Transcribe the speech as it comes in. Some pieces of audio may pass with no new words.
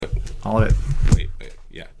All of it. Wait.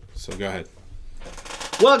 Yeah. So go ahead.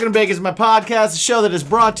 Welcome to Bacon's My Podcast, a show that is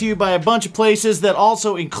brought to you by a bunch of places that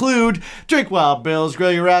also include Drink Wild Bills,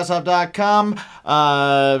 GrillYourAssOff.com,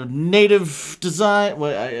 Native Design.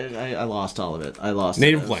 Well, I lost all of it. I lost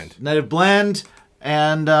Native Blend. Native Blend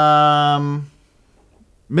and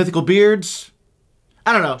Mythical Beards.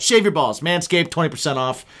 I don't know. Shave your balls. Manscaped, 20%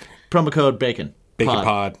 off. Promo code BACON.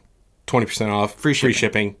 BaconPod, 20% off. Free shipping. Free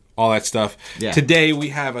shipping. All that stuff. Yeah. Today we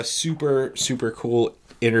have a super, super cool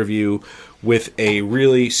interview with a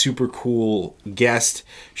really super cool guest.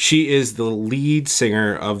 She is the lead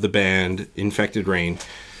singer of the band Infected Rain,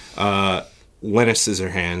 Lena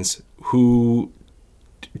Scissorhands, who,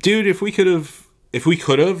 dude, if we could have,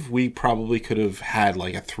 we probably could have had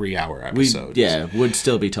like a 3-hour episode. Would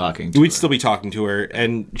still be talking to We'd her. still be talking to her.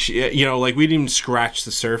 And, she, we didn't even scratch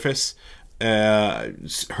the surface.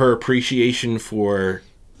 Her appreciation for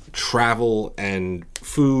travel and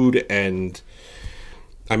food, and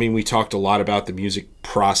I mean, we talked a lot about the music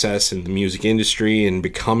process and the music industry and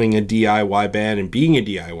becoming a DIY band and being a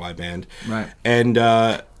DIY band. Right. And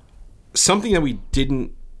something that we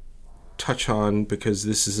didn't touch on, because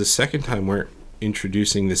this is the second time we're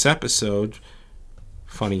introducing this episode,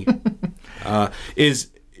 funny,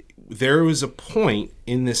 is there was a point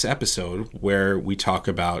in this episode where we talk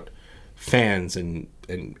about fans and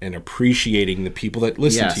appreciating the people that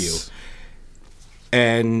listen to you.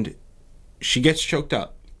 And she gets choked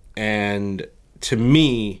up. And to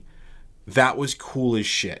me, that was cool as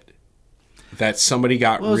shit. That somebody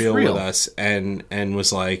got real with us and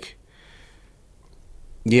was like,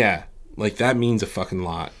 yeah, like that means a fucking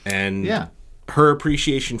lot. And her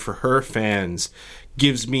appreciation for her fans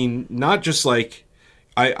gives me not just like,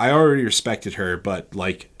 I already respected her, but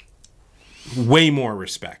like way more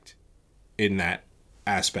respect in that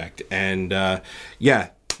aspect. And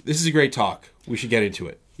this is a great talk. We should get into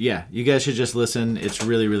it. Yeah, you guys should just listen. It's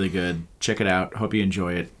really, really good. Check it out. Hope you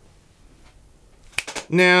enjoy it.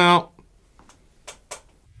 Now,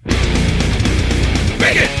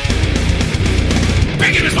 Bacon!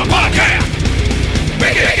 Bacon is my podcast!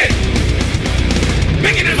 Bacon!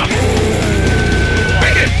 Bacon is my...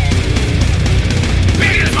 Bacon!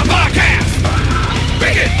 Bacon is my podcast!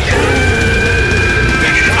 Bacon!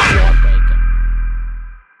 Bacon is my...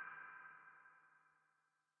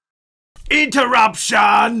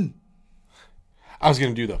 Interruption! I was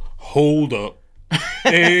going to do the hold up.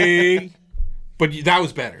 Hey. But that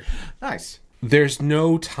was better. Nice. There's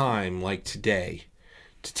no time like today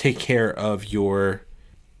to take care of your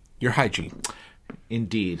hygiene.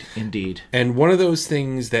 Indeed. And one of those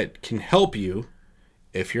things that can help you,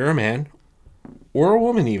 if you're a man or a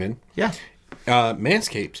woman even,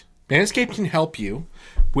 Manscaped. Manscaped can help you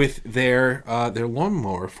with their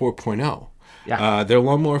lawnmower 4.0. Yeah. Their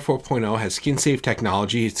Lawnmower 4.0 has skin-safe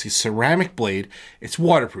technology. It's a ceramic blade. It's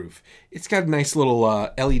waterproof. It's got a nice little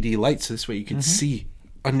LED light, so this way you can see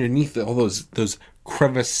underneath all those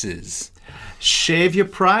crevices. Shave your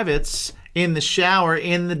privates in the shower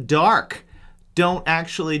in the dark. Don't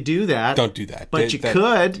actually do that. Don't do that. But you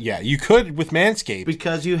could. Yeah, you could with Manscaped.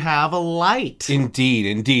 Because you have a light.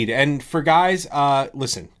 Indeed. And for guys,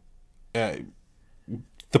 listen,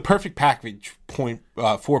 the perfect package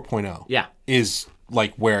 4.0 is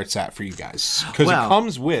like where it's at for you guys, because it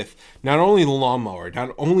comes with not only the lawnmower,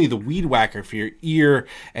 not only the weed whacker for your ear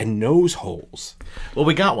and nose holes. Well,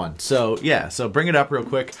 we got one. So bring it up real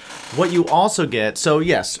quick. What you also get,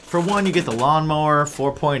 for one, you get the lawnmower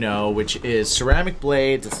 4.0, which is ceramic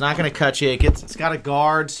blades. It's not going to cut you. It's got a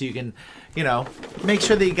guard, so you can, make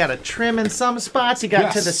sure that you got a trim in some spots. You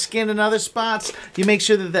got to the skin in other spots. You make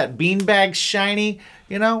sure that beanbag's shiny.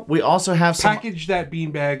 We also have some... Package that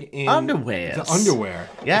beanbag in... underwear. The underwear.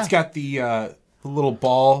 Yeah. It's got the little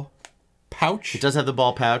ball pouch. It does have the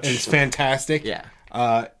ball pouch. And it's fantastic. Yeah.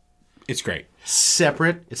 It's great.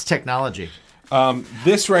 Separate. It's technology.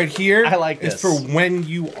 This right here... I like this. Is for when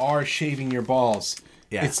you are shaving your balls.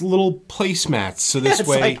 Yeah. It's little placemats, so this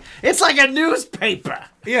way... It's like a newspaper.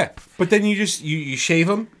 Yeah. But then you just... You shave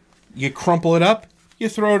them, you crumple it up, you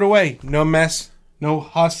throw it away. No mess, no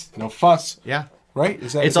huss, no fuss. Yeah. Right?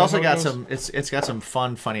 It's also got some. It's got some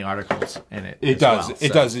fun, funny articles in it. It does.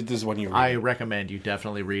 It does when you read. I recommend you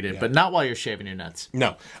definitely read it, but not while you're shaving your nuts.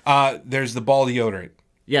 No. There's the ball deodorant.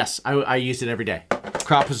 Yes, I use it every day.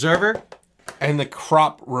 Crop preserver. And the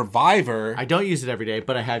crop reviver. I don't use it every day,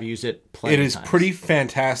 but I have used it plenty of times. It is pretty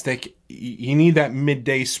fantastic. You need that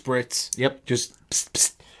midday spritz. Yep.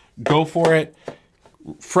 Just go for it.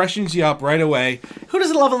 Freshens you up right away. Who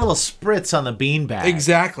doesn't love a little spritz on the beanbag?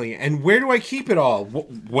 Exactly. And where do I keep it all?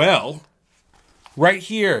 Well, right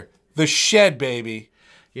here. The shed, baby.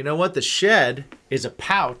 You know what? The shed is a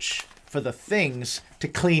pouch for the things to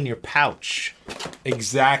clean your pouch.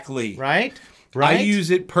 Exactly. Right? I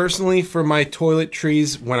use it personally for my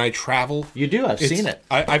toiletries when I travel. You do. I've seen it.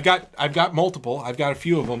 I've got multiple. I've got a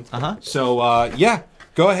few of them. Uh-huh. So yeah,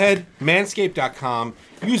 go ahead, manscaped.com.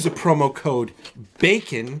 Use the promo code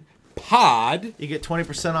BACONPOD. You get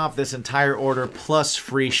 20% off this entire order plus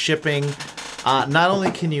free shipping. Not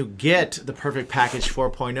only can you get the Perfect Package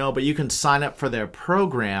 4.0, but you can sign up for their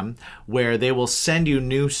program where they will send you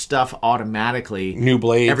new stuff automatically. New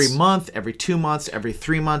blades. Every month, every 2 months, every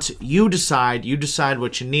 3 months. You decide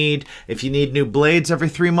what you need. If you need new blades every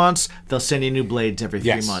 3 months, they'll send you new blades every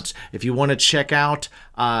 3 months. If you want to check out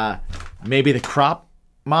maybe the crop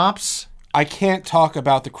mops. I can't talk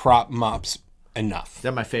about the crop mops enough.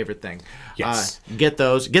 They're my favorite thing. Yes. Get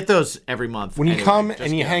those every month. When you come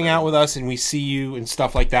and you hang out with us and we see you and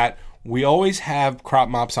stuff like that, we always have crop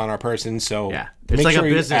mops on our person. So yeah, it's make like sure a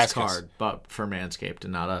you business ask card, us. but for Manscaped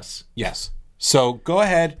and not us. Yes. So go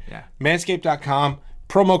ahead, manscaped.com,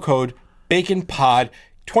 promo code BACONPOD,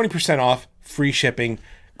 20% off, free shipping.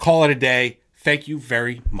 Call it a day. Thank you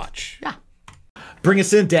very much. Yeah. Bring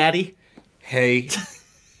us in, Daddy. Hey,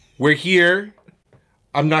 we're here.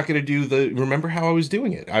 I'm not going to do remember how I was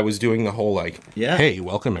doing it? I was doing the whole hey,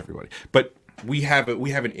 welcome everybody. But we have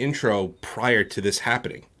an intro prior to this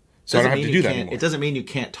happening. So I don't have to do that anymore. It doesn't mean you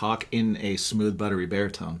can't talk in a smooth, buttery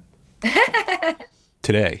baritone.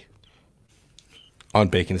 Today, on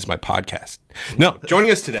Bacon is My Podcast. No,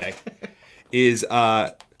 joining us today is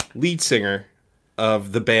lead singer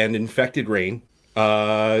of the band Infected Rain.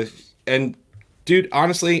 And, dude,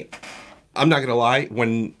 honestly, I'm not going to lie.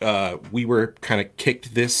 When we were kind of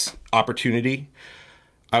kicked this opportunity,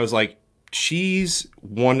 I was like, she's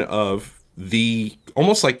one of the,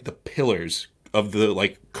 almost like the pillars of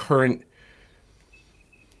the current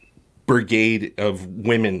brigade of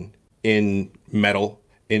women in metal,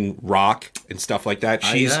 in rock and stuff like that.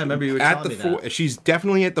 She's I remember you were telling me that. She's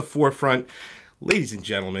definitely at the forefront. Ladies and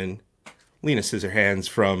gentlemen, Lena Scissorhands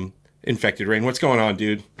from Infected Rain. What's going on,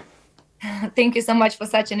 dude? Thank you so much for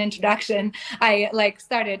such an introduction. I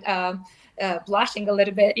started blushing a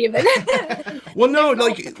little bit even. Well, no,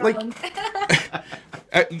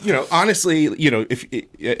 honestly, if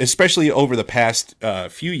especially over the past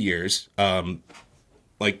few years, women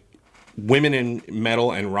in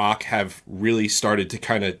metal and rock have really started to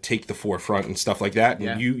kind of take the forefront and stuff like that.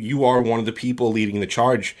 Yeah. And you are one of the people leading the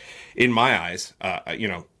charge in my eyes.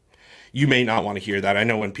 You may not want to hear that. I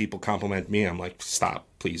know when people compliment me, I'm like, stop,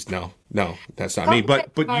 please. No, that's not me.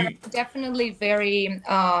 But are you definitely very,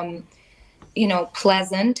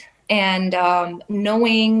 pleasant, and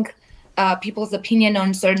knowing people's opinion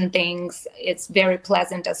on certain things, it's very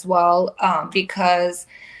pleasant as well, because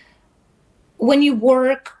when you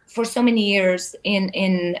work for so many years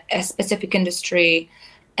in a specific industry,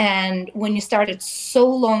 and when you started so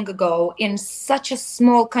long ago in such a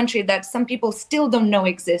small country that some people still don't know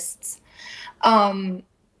exists,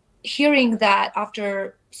 hearing that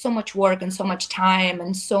after so much work and so much time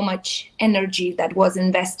and so much energy that was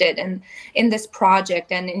invested in this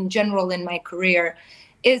project and in general in my career,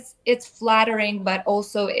 it's flattering, but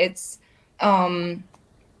also it's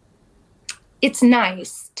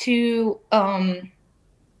nice to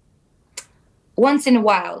once in a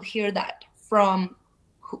while hear that from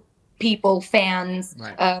people, fans,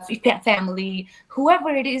 Right. family, whoever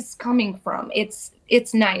it is coming from. It's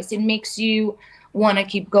nice. It makes you want to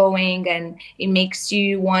keep going, and it makes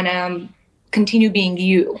you want to continue being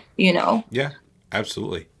you. Yeah,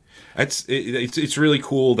 absolutely. It's really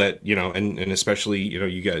cool that, and especially,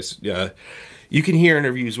 you guys, you can hear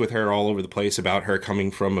interviews with her all over the place about her coming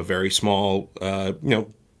from a very small,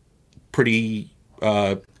 pretty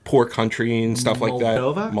poor country and stuff like that.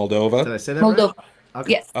 Moldova. Did I say that Moldova. right?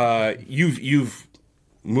 Okay. Yes. You've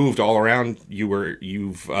moved all around.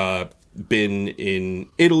 You've been in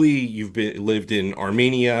Italy. You've lived in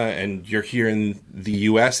Armenia, and you're here in the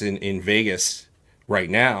U.S. in Vegas right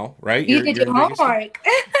now, right? You did your in Vegas? homework.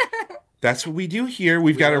 That's what we do here.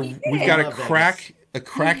 We've got a love crack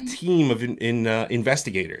team of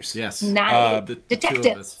investigators. Yes. Nice. The two of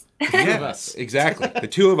Detectives. us. Yes, exactly. The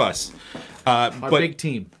two of us. Our big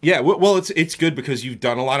team. Yeah, well, it's good because you've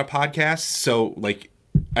done a lot of podcasts. So,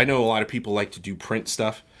 I know a lot of people like to do print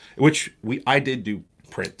stuff, which I did do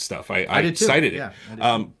print stuff. I did too. cited it. Yeah,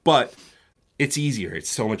 I did but it's easier. It's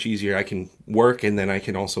so much easier. I can work and then I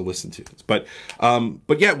can also listen to it. But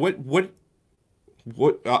yeah, what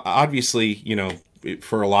obviously,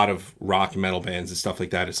 for a lot of rock and metal bands and stuff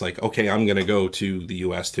like that, it's like, okay, I'm going to go to the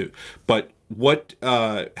U.S. too. But what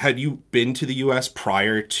had you been to the U.S.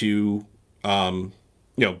 prior to, prior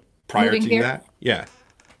Moving to here? that? Yeah.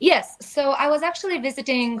 Yes, so I was actually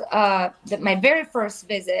visiting. My very first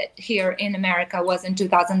visit here in America was in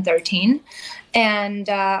 2013, and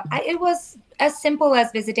it was as simple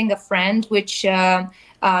as visiting a friend, which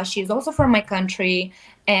she's also from my country,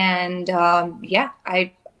 and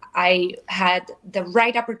I had the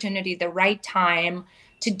right opportunity, the right time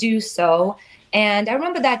to do so. And I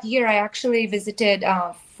remember that year I actually visited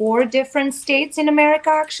 4 different states in America,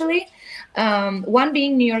 actually, one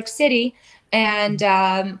being New York City. And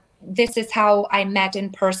this is how I met in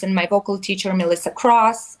person my vocal teacher, Melissa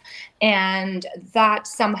Cross. And that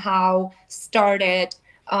somehow started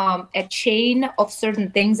a chain of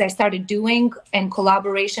certain things I started doing and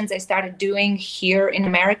collaborations I started doing here in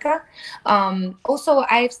America. Also,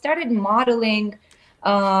 I started modeling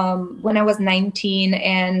when I was 19.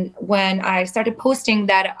 And when I started posting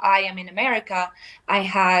that I am in America, I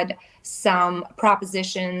had some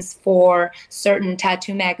propositions for certain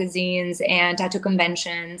tattoo magazines and tattoo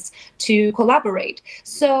conventions to collaborate.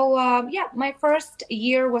 So my first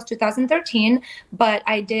year was 2013, but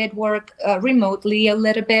I did work remotely a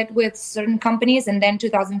little bit with certain companies. And then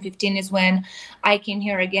 2015 is when I came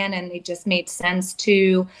here again, and it just made sense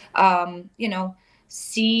to,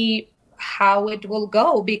 see how it will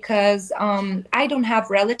go, because I don't have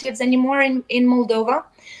relatives anymore in Moldova,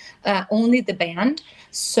 only the band.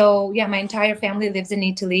 So yeah, my entire family lives in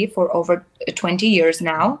Italy for over 20 years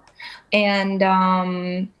now. And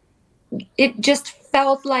it just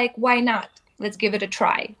felt like, why not? Let's give it a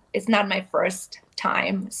try. It's not my first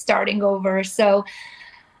time starting over. So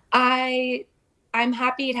I'm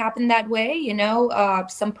happy it happened that way.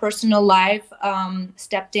 Some personal life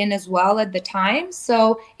stepped in as well at the time.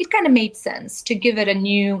 So it kind of made sense to give it a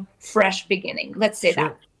new, fresh beginning. Let's say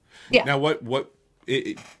that. Yeah. Now,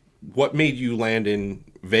 what made you land in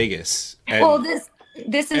Vegas? Well, this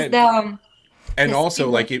is the... And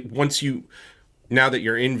also, now that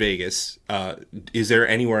you're in Vegas, is there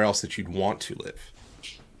anywhere else that you'd want to live?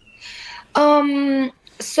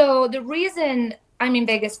 So the reason I'm in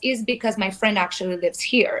Vegas is because my friend actually lives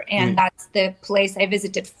here, and that's the place I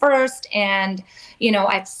visited first. And,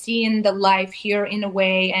 I've seen the life here in a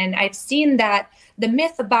way, and I've seen that the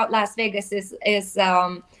myth about Las Vegas is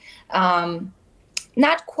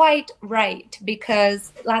not quite right,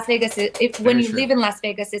 because Las Vegas, when you live in Las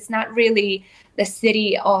Vegas, it's not really the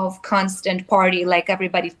city of constant party like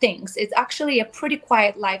everybody thinks. It's actually a pretty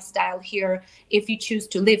quiet lifestyle here if you choose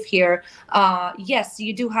to live here. Yes,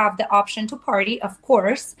 you do have the option to party, of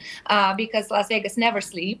course, because Las Vegas never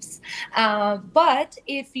sleeps. But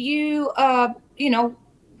if you,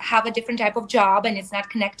 have a different type of job and it's not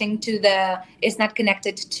connected to the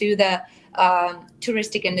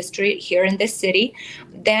touristic industry here in this city,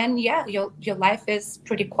 then your life is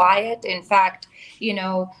pretty quiet. In fact,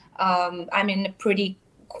 I'm in a pretty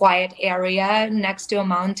quiet area next to a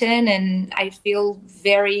mountain, and I feel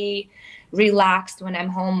very relaxed when I'm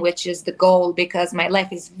home, which is the goal, because my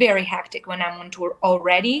life is very hectic when I'm on tour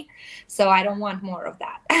already. So I don't want more of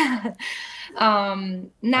that.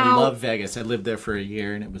 Now, I love Vegas. I lived there for a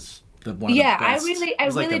year, and it was one of the best. I really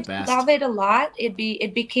love it a lot. It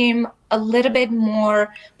became a little bit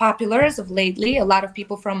more popular as of lately. A lot of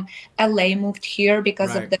people from LA moved here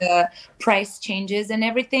because of the price changes and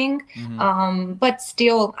everything. But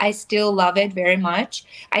I still love it very much.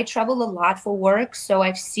 I travel a lot for work, so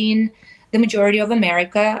I've seen the majority of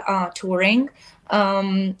America touring.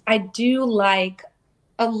 I do like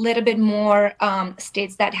a little bit more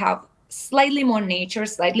states that have slightly more nature,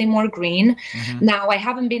 slightly more green. Now, I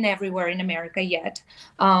haven't been everywhere in America yet,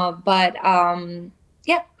 but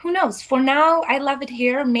who knows? For now, I love it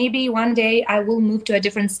here. Maybe one day I will move to a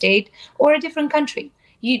different state or a different country.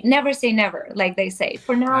 You never say never, like they say.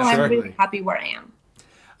 For now, I'm really happy where I am.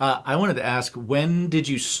 I wanted to ask, when did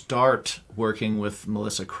you start working with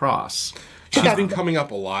Melissa Cross? She's been coming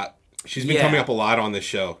up a lot. She's been coming up a lot on this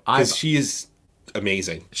show, because she is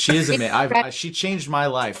amazing. She is amazing. She changed my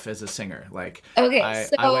life as a singer. I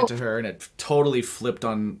went to her, and it totally flipped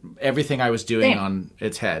on everything I was doing on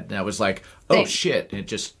its head. And I was like, oh shit. And it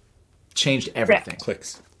just changed everything.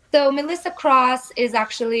 Clicks. So Melissa Cross is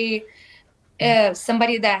actually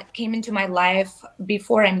somebody that came into my life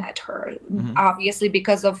before I met her, obviously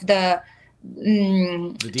because of the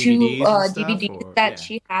DVDs that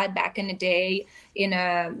she had back in the day.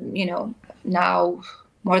 Now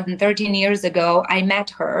more than 13 years ago, I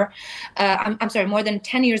met her. I'm sorry, more than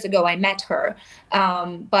 10 years ago, I met her.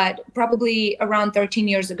 But probably around 13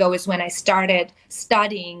 years ago is when I started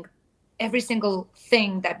studying every single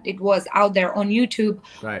thing that it was out there on YouTube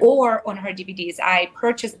or on her DVDs. I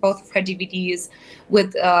purchased both of her DVDs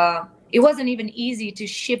with, it wasn't even easy to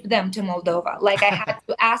ship them to Moldova. I had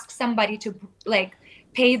to ask somebody to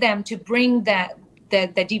pay them to bring the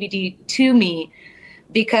DVD to me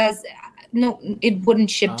because no, it wouldn't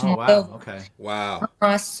ship to Oh, Moldova. wow. Okay.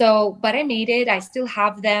 Wow. But I made it. I still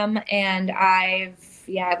have them, and I've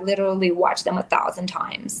literally watched them 1,000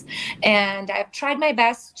 times. And I've tried my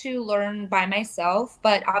best to learn by myself.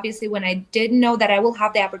 But obviously, when I didn't know that I will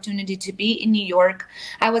have the opportunity to be in New York,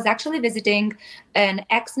 I was actually visiting an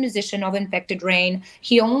ex-musician of Infected Rain.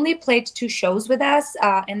 He only played 2 shows with us,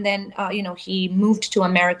 and then he moved to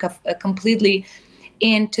America completely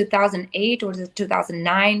in 2008 or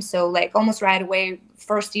 2009, so like almost right away,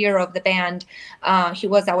 first year of the band. He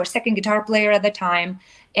was our second guitar player at the time,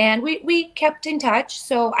 and we kept in touch.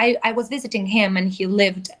 So I was visiting him, and he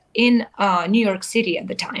lived in New York City at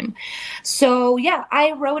the time. So yeah,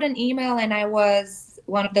 I wrote an email, and I was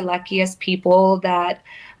one of the luckiest people that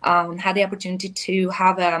had the opportunity to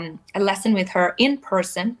have a lesson with her in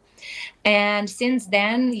person. And since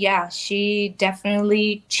then, yeah, she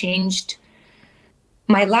definitely changed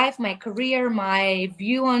my life, my career, my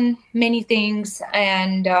view on many things.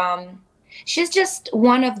 And she's just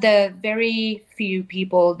one of the very few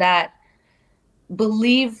people that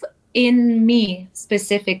believe in me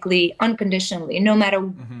specifically, unconditionally, no matter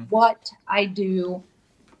what I do.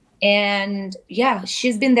 And yeah,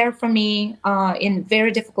 she's been there for me in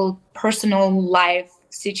very difficult personal life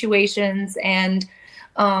situations. And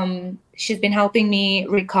she's been helping me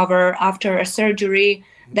recover after a surgery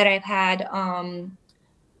that I've had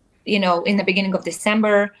in the beginning of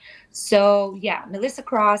December. So yeah, Melissa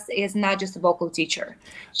Cross is not just a vocal teacher.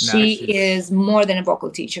 She is more than a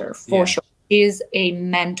vocal teacher, for sure. She is a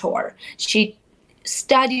mentor. She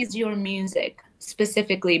studies your music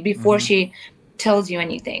specifically before she tells you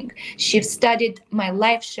anything. She's studied my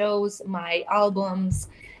live shows, my albums,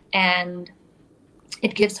 and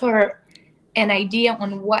it gives her an idea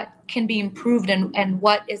on what can be improved and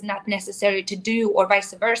what is not necessary to do, or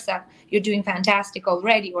vice versa. You're doing fantastic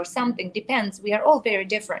already, or something. Depends. We are all very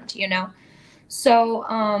different, So,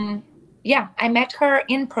 I met her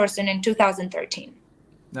in person in 2013.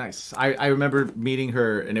 Nice. I remember meeting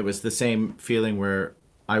her, and it was the same feeling where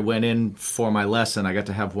I went in for my lesson. I got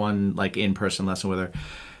to have one in-person lesson with her.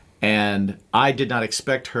 And I did not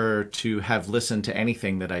expect her to have listened to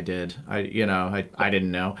anything that I did. I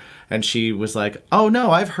didn't know. And she was like, "Oh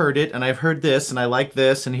no, I've heard it, and I've heard this, and I like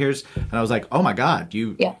this, and here's." And I was like, "Oh my God,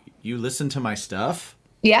 you listen to my stuff?"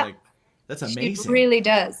 Yeah, that's amazing. She really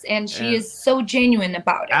does, and she is so genuine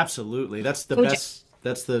about it. Absolutely, that's the best.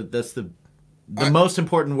 That's the most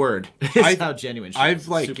important word is how genuine she is.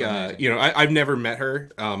 I've never met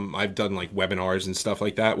her. I've done webinars and stuff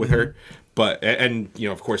like that with her. But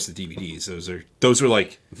of course the DVDs, those are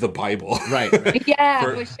like the Bible, right? Yeah,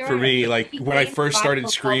 for sure. For me, when I first started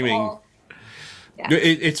screaming,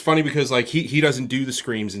 it's funny because he doesn't do the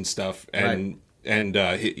screams and stuff, and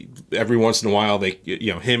every once in a while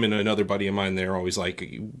him and another buddy of mine, they're always like,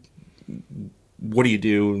 "What do you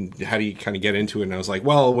do? How do you kind of get into it?" And I was like,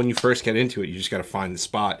 "Well, when you first get into it, you just got to find the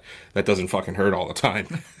spot that doesn't fucking hurt all the time."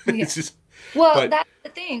 That's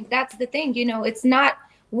the thing. It's not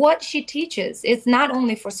what she teaches. It's not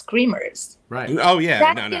only for screamers. Right. Oh, yeah.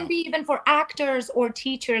 That can be even for actors or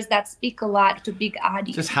teachers that speak a lot to big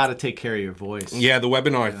audience. Just how to take care of your voice. Yeah, the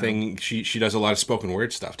webinar thing, she does a lot of spoken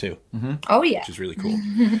word stuff, too. Mm-hmm. Oh, yeah. Which is really cool.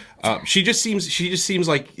 She just seems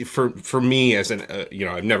like, for me, as an,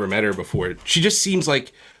 I've never met her before, she just seems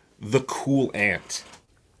like the cool aunt,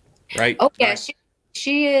 right? Oh, yeah. Right.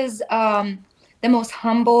 She is the most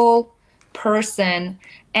humble person,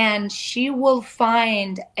 and she will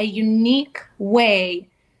find a unique way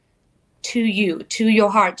to you, to your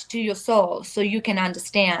heart, to your soul, so you can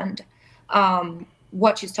understand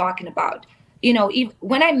what she's talking about.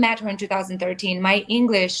 When I met her in 2013, my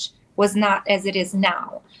English was not as it is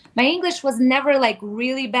now. My English was never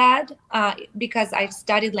really bad because I've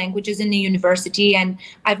studied languages in the university, and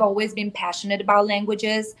I've always been passionate about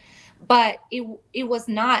languages, but it was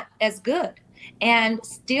not as good. And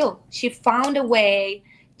still, she found a way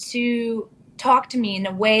to talk to me in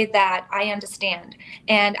a way that I understand.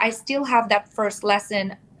 And I still have that first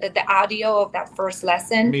lesson, the audio of that first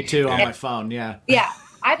lesson. Me too, on my phone, yeah. Yeah.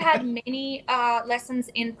 I've had many lessons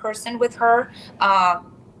in person with her,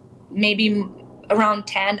 maybe around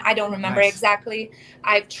 10. I don't remember exactly.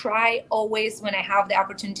 I've tried always, when I have the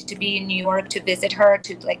opportunity to be in New York, to visit her,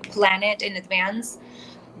 to plan it in advance.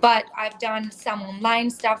 But I've done some online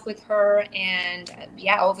stuff with her, and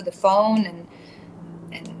over the phone, and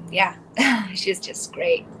she's just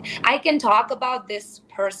great. I can talk about this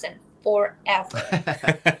person forever.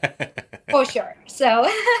 for sure. So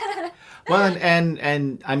Well,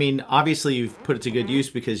 and I mean, obviously you've put it to good use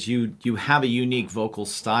because you have a unique vocal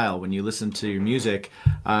style. When you listen to your music,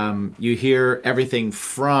 you hear everything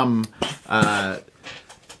from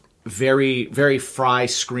very, very Fry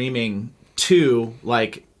screaming to,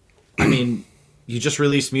 like, I mean, you just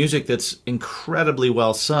released music that's incredibly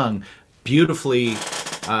well sung, beautiful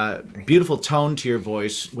tone to your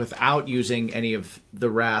voice without using any of the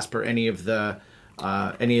rasp or any of the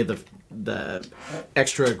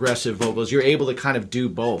extra aggressive vocals. You're able to kind of do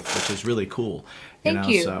both, which is really cool. Thank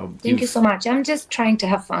you. So thank you so much. I'm just trying to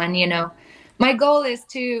have fun, you know. My goal is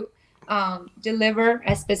to deliver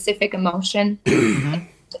a specific emotion.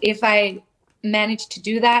 If I manage to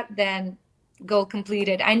do that, then goal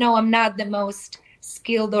completed. I know I'm not the most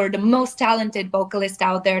skilled or the most talented vocalist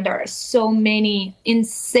out there. There are so many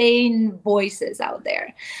insane voices out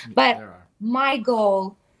there. But my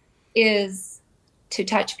goal is to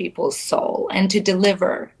touch people's soul and to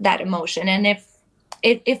deliver that emotion. And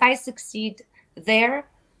if I succeed there,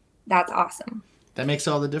 that's awesome. That makes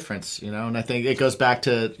all the difference, you know. And I think it goes back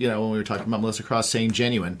to, you know, when we were talking about Melissa Cross saying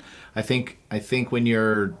genuine. I think when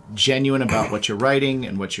you're genuine about what you're writing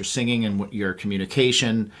and what you're singing and what your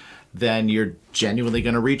communication, then you're genuinely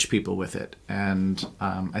going to reach people with it. And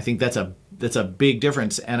I think that's a big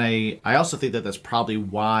difference. And I also think that that's probably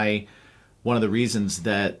why one of the reasons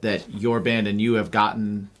that your band and you have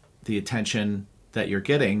gotten the attention that you're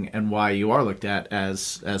getting, and why you are looked at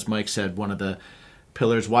as Mike said, one of the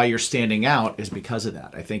pillars why you're standing out is because of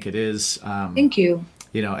that. I think it is. Thank you.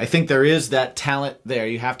 You know, I think there is that talent there.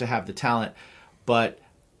 You have to have the talent, but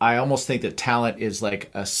I almost think that talent is like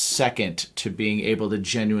a second to being able to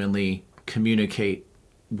genuinely communicate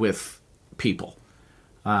with people.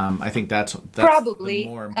 I think that's probably the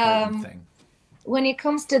more important thing. When it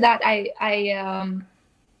comes to that, I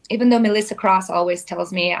even though Melissa Cross always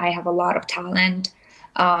tells me I have a lot of talent,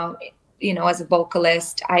 you know, as a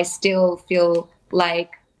vocalist, I still feel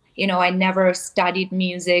like, you know, I never studied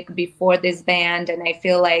music before this band, and I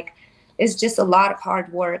feel like it's just a lot of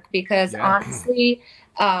hard work because honestly,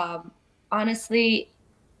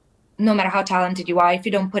 no matter how talented you are, if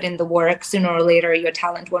you don't put in the work, sooner or later your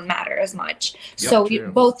talent won't matter as much. So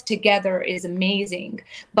both together is amazing,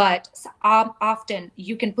 but often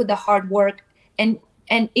you can put the hard work, and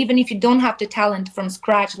even if you don't have the talent from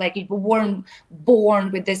scratch, like you weren't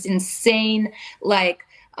born with this insane like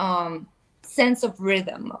sense of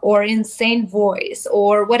rhythm or insane voice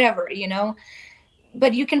or whatever, you know,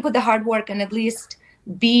 but you can put the hard work and at least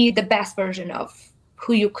be the best version of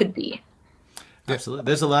who you could be. Absolutely.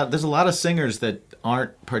 There's a lot of singers that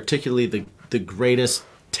aren't particularly the greatest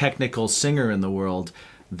technical singer in the world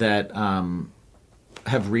that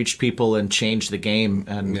have reached people and changed the game.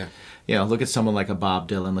 And you know, look at someone like a Bob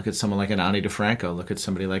Dylan, look at someone like an Ani DeFranco, look at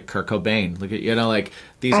somebody like Kurt Cobain. Look at, you know, like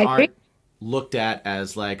these aren't looked at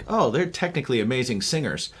as like, oh, they're technically amazing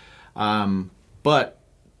singers. But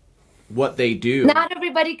what they do, not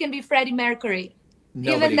everybody can be Freddie Mercury.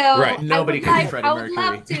 Nobody, even though right. Nobody can be Freddie Mercury. I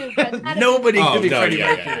would love to, but nobody can be Freddie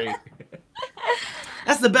Mercury.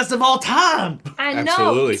 That's the best of all time. I know.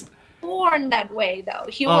 Absolutely. He's born that way, though.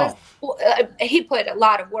 He was. He put a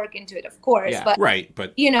lot of work into it, of course. Yeah. But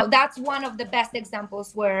but you know, that's one of the best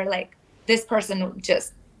examples where like this person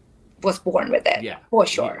just was born with it. Yeah, for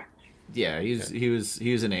sure. Yeah, he was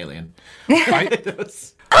an alien. I,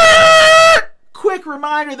 Quick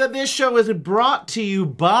reminder that this show is brought to you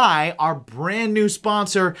by our brand new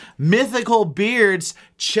sponsor, Mythical Beards.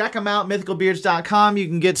 Check them out, mythicalbeards.com. You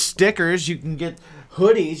can get stickers, you can get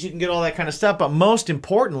hoodies, you can get all that kind of stuff, but most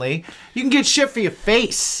importantly, you can get shit for your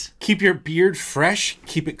face. keep your beard fresh,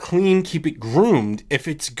 keep it clean, keep it groomed. If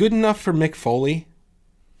it's good enough for Mick Foley,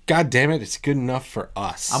 God damn it, it's good enough for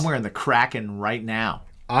us. I'm wearing the Kraken right now.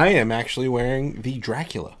 I am actually wearing the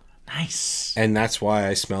Dracula. Nice. And that's why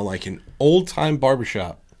I smell like an old-time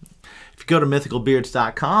barbershop. If you go to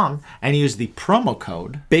mythicalbeards.com and use the promo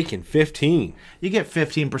code BACON15, you get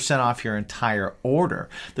 15% off your entire order.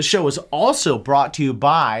 The show is also brought to you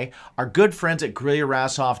by our good friends at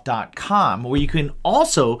GrillYourAssOff.com, where you can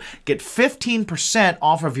also get 15%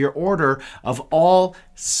 off of your order of all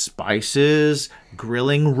spices,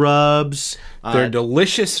 grilling rubs. they're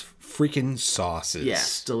delicious freaking sauces.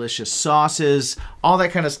 Yes, delicious sauces, all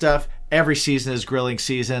that kind of stuff. Every season is grilling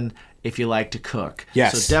season if you like to cook.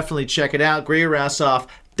 Yes. So definitely check it out.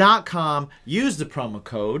 GrillYourAssOff.com. Use the promo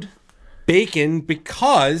code BACON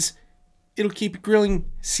because it'll keep grilling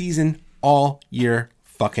season all year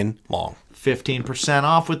fucking long. 15%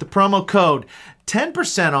 off with the promo code.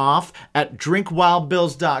 10% off at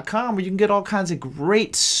drinkwildbills.com, where you can get all kinds of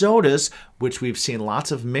great sodas, which we've seen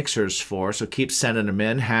lots of mixers for. So keep sending them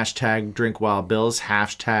in. Hashtag drinkwildbills.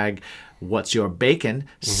 Hashtag what's your bacon.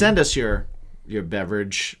 Send us your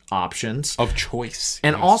beverage options. Of choice.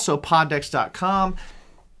 And also poddex.com.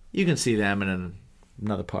 You can see them in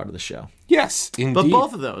another part of the show. Yes, indeed. But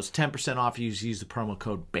both of those, 10% off, use the promo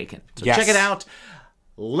code BACON. So Yes. check it out.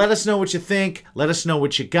 Let us know what you think. Let us know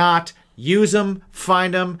what you got. Use them.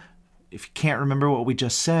 Find them. If you can't remember what we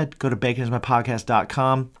just said, go to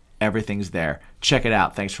baconismypodcast.com. Everything's there. Check it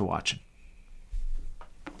out. Thanks for watching.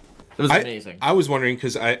 It was amazing. I was wondering,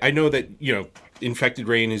 because I know that, Infected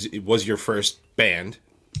Rain was your first band.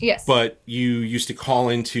 Yes. But you used to call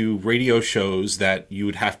into radio shows that you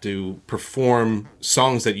would have to perform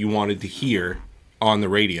songs that you wanted to hear on the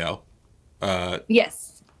radio. Yes.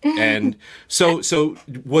 And so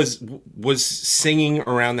was singing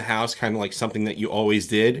around the house kind of like something that you always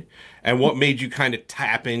did? And what made you kind of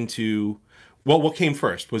tap into, what came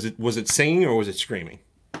first? Was it singing or was it screaming?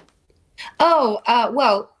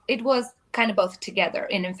 Well, it was kind of both together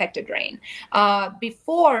in Infected Rain.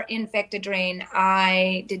 Before Infected Rain,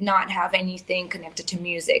 I did not have anything connected to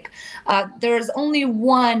music. There's only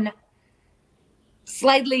one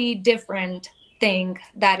slightly different thing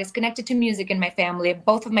that is connected to music in my family.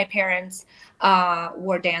 Both of my parents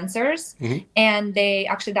were dancers, and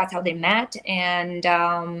that's how they met.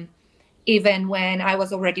 And even when I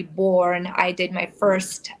was already born, I did my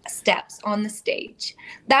first steps on the stage.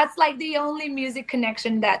 That's like the only music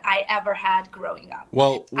connection that I ever had growing up.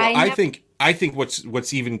 Well, I think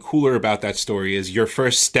what's even cooler about that story is your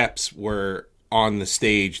first steps were on the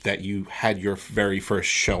stage that you had your very first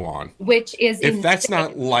show on. Which is if that's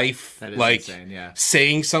not life, that is like insane, yeah.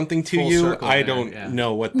 saying something to Full you, circle I there, don't yeah.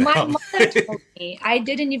 know what the My hell. mother told me. I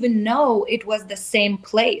didn't even know it was the same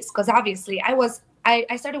place, because obviously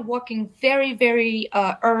I started walking very, very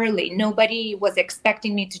early. Nobody was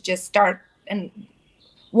expecting me to just start and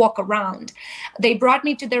walk around. They brought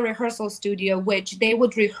me to the rehearsal studio, which they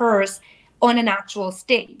would rehearse on an actual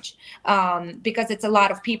stage, because it's a lot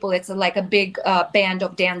of people. It's like a big band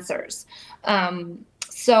of dancers.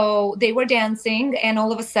 So they were dancing, and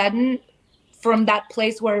all of a sudden, from that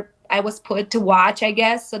place where I was put to watch, I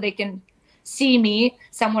guess, so they can see me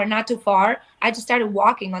somewhere not too far, I just started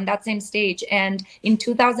walking on that same stage. And in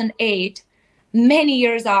 2008, many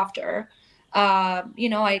years after,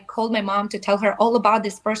 I called my mom to tell her all about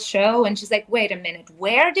this first show. And she's like, wait a minute,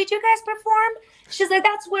 where did you guys perform? She's like,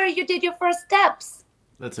 that's where you did your first steps.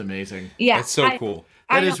 That's amazing. Yeah. That's so cool.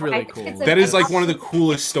 That is really cool. That is like one of the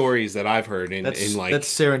coolest stories that I've heard in That's like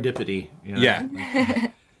serendipity. You know? Yeah.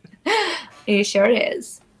 It sure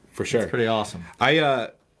is. For sure. It's pretty awesome.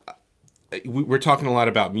 We're talking a lot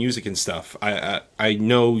about music and stuff. I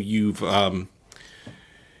know you've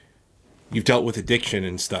dealt with addiction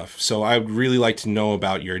and stuff, so I would really like to know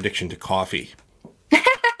about your addiction to coffee.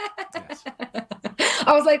 Yes.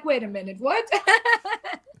 I was like, wait a minute, what?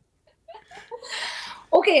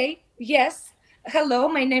 Okay, yes. Hello,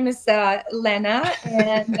 my name is Lena,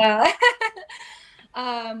 and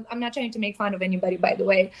I'm not trying to make fun of anybody, by the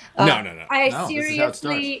way. No. I No, this is how it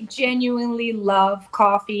seriously, genuinely love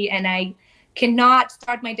coffee, and I cannot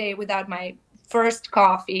start my day without my first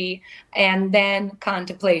coffee and then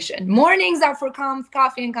contemplation. Mornings are for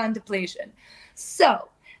coffee and contemplation. So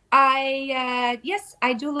I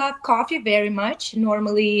do love coffee very much.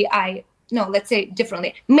 Normally let's say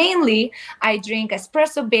differently. Mainly, I drink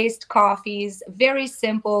espresso-based coffees, very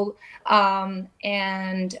simple,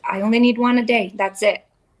 and I only need one a day. That's it.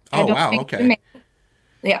 Oh, wow, okay.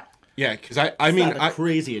 Yeah. Yeah, because I mean, Not a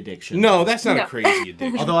crazy addiction. no, that's not No. a crazy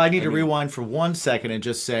addiction. Although I need to rewind for 1 second and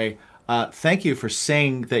just say, thank you for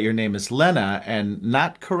saying that your name is Lena and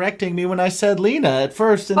not correcting me when I said Lena at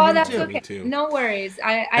first. And Oh, me that's too. okay. too. No worries.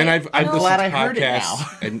 I've know- listened glad to I heard it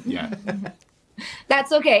podcasts, and yeah,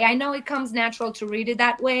 That's okay. I know it comes natural to read it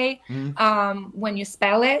that way when you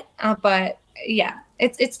spell it, but yeah,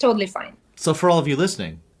 it's totally fine. So for all of you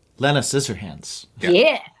listening, Lena Scissorhands.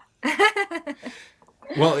 Yeah.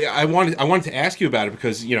 Well, I wanted to ask you about it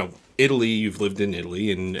because Italy. You've lived in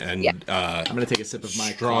Italy, and Yeah. I'm going to take a sip of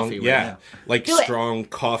my strong, coffee right yeah, now. like Do it. strong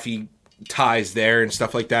coffee ties there and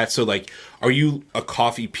stuff like that. So, like, are you a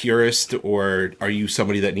coffee purist, or are you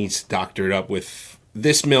somebody that needs to doctor it up with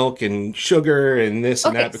this milk and sugar and this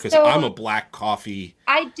and Okay, that? Because so I'm a black coffee.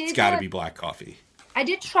 It's got to be black coffee. I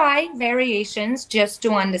did try variations just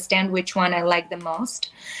to understand which one I like the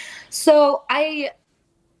most. So I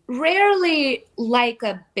rarely like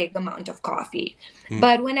a big amount of coffee,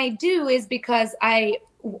 but when I do is because I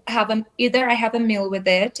have either I have a meal with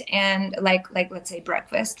it, and like let's say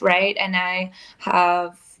breakfast, right? And I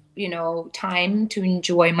have, time to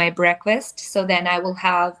enjoy my breakfast. So then I will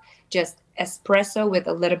have just espresso with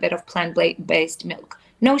a little bit of plant-based milk,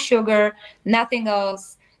 no sugar, nothing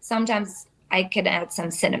else. Sometimes I can add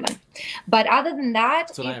some cinnamon. But other than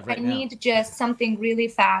that, if I need just something really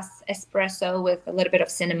fast, espresso with a little bit of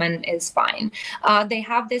cinnamon is fine. They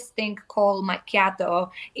have this thing called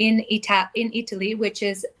macchiato in Italy, which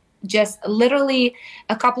is just literally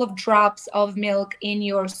a couple of drops of milk in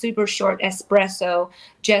your super short espresso,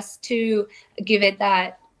 just to give it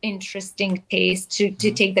that interesting taste, to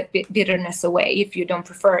take the bitterness away if you don't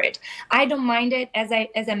prefer it. I don't mind it. As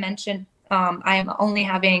I mentioned, I am only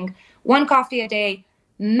having one coffee a day,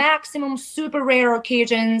 maximum super rare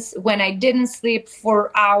occasions when I didn't sleep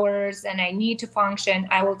for hours and I need to function,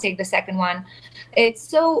 I will take the second one. It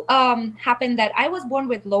so happened that I was born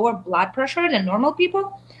with lower blood pressure than normal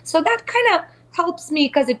people. So that kind of helps me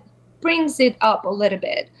because it brings it up a little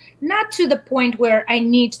bit. Not to the point where I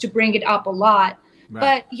need to bring it up a lot,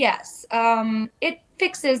 but yes, it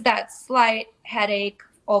fixes that slight headache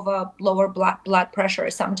of a lower blood pressure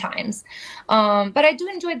sometimes. But I do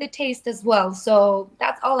enjoy the taste as well. So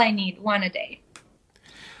that's all I need, one a day.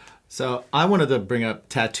 So I wanted to bring up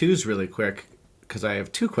tattoos really quick because I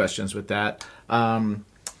have two questions with that.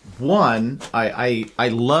 One, I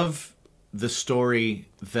love the story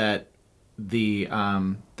that the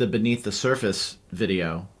Beneath the Surface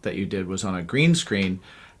video that you did was on a green screen.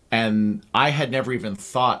 And I had never even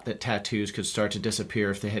thought that tattoos could start to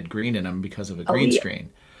disappear if they had green in them because of a green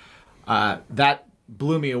screen. That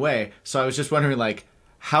blew me away. So I was just wondering, like,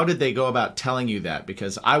 how did they go about telling you that?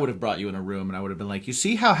 Because I would have brought you in a room and I would have been like, you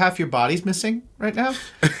see how half your body's missing right now?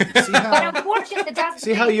 But unfortunately,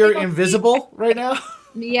 see how you're invisible right now?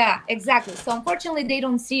 Yeah, exactly. So unfortunately, they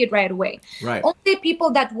don't see it right away. Right. Only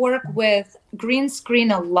people that work with green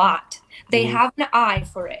screen a lot, they have an eye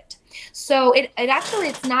for it. So it actually,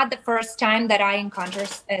 it's not the first time that I encountered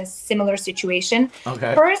a similar situation.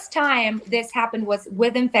 Okay. First time this happened was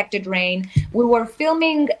with Infected Rain. We were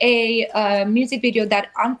filming a music video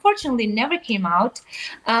that unfortunately never came out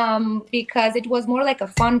because it was more like a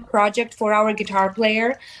fun project for our guitar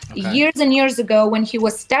player. Okay. Years and years ago when he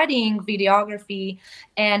was studying videography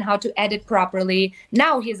and how to edit properly.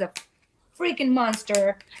 Now he's a freaking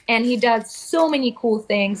monster and he does so many cool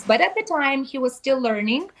things, but at the time he was still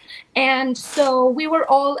learning, and so we were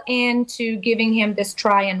all into giving him this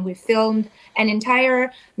try, and we filmed an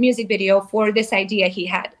entire music video for this idea he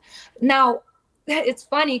had. Now it's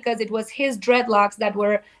funny because it was his dreadlocks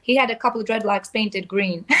he had a couple of dreadlocks painted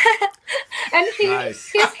green and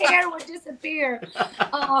his hair would disappear.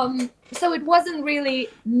 So it wasn't really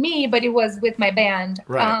me, but it was with my band.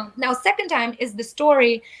 Right. Now, second time is the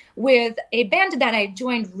story with a band that I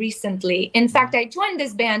joined recently. In fact, I joined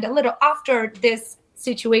this band a little after this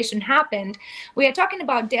situation happened. We are talking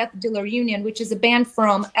about Death Dealer Union, which is a band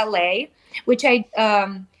from LA, which I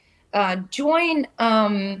joined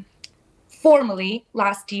formally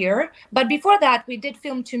last year. But before that, we did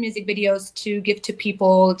film 2 music videos to give to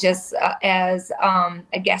people just as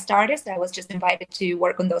a guest artist. I was just invited to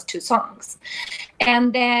work on those 2 songs.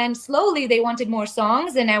 And then slowly they wanted more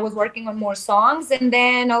songs, and I was working on more songs. And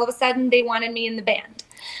then all of a sudden they wanted me in the band.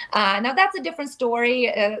 Now that's a different story.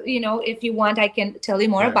 If you want, I can tell you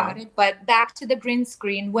more about it. But back to the green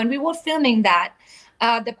screen, when we were filming that,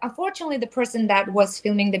 unfortunately, the person that was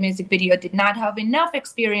filming the music video did not have enough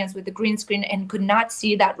experience with the green screen and could not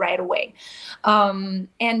see that right away. And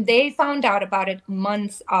they found out about it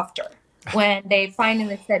months after when they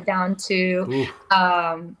finally sat down to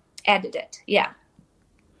edit it. Yeah.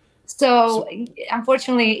 So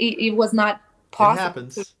unfortunately, it was not possible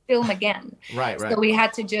to film again. Right. So we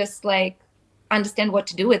had to just understand what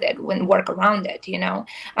to do with it and work around it,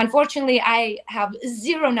 Unfortunately, I have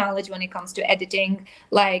zero knowledge when it comes to editing.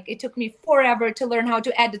 It took me forever to learn how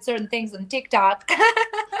to edit certain things on TikTok.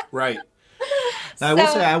 Right. Now, I will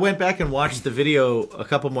say I went back and watched the video a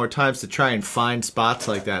couple more times to try and find spots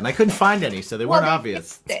like that, and I couldn't find any, so they weren't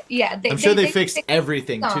obvious. Yeah, I'm sure they fixed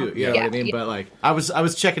everything too. You know what I mean? Yeah. But I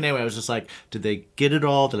was checking anyway. I was just like, did they get it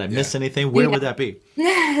all? Did I miss anything? Where would that be?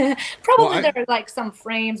 Probably there are some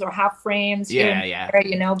frames or half frames.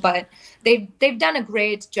 There, but they've done a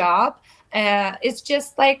great job. It's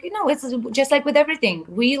just it's just like with everything.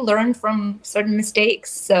 We learn from certain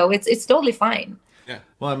mistakes, so it's totally fine. Yeah.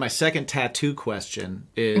 Well, and my second tattoo question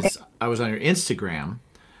is, I was on your Instagram,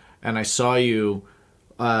 and I saw you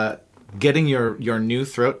getting your new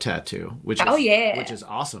throat tattoo, which is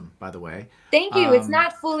awesome, by the way. Thank you. It's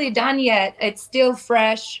not fully done yet. It's still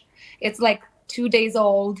fresh. It's like 2 days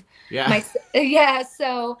old. Yeah.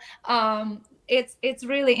 So it's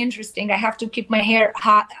really interesting. I have to keep my hair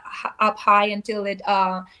up high until it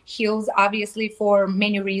heals, obviously, for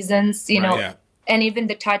many reasons, you know. Yeah. And even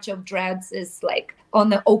the touch of dreads is like on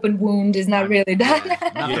the open wound is not really done.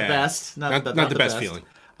 Not the best. Not the best feeling.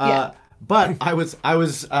 But I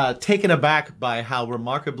was taken aback by how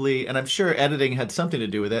remarkably, and I'm sure editing had something to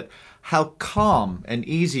do with it, how calm and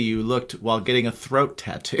easy you looked while getting a throat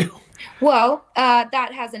tattoo. Well,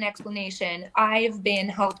 that has an explanation. I've been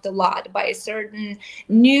helped a lot by certain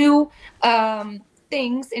new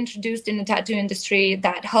things introduced in the tattoo industry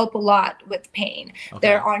that help a lot with pain. Okay.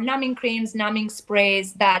 There are numbing creams, numbing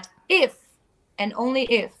sprays that if and only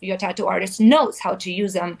if your tattoo artist knows how to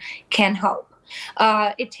use them can help.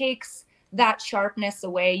 It takes that sharpness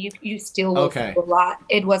away. You still will feel a lot.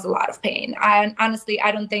 It was a lot of pain. Honestly,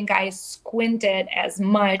 I don't think I squinted as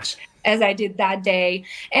much as I did that day.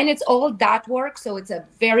 And it's all that work, so it's a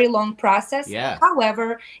very long process. Yeah.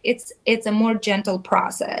 However, it's a more gentle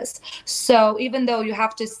process. So even though you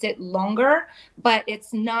have to sit longer, but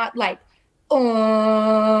it's not like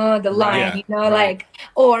the line, you know, like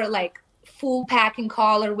or like full packing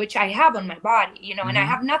collar, which I have on my body, you know, and I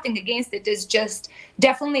have nothing against it. It's just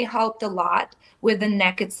definitely helped a lot with the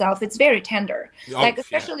neck itself. It's very tender,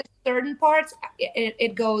 especially certain parts.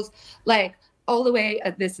 It goes like all the way.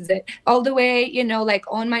 This is it, all the way, you know, like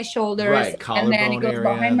on my shoulders, and then it goes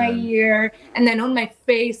behind my ear, and then on my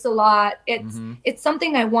face a lot. It's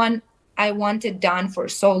something I wanted done for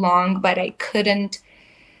so long, but I couldn't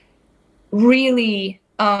really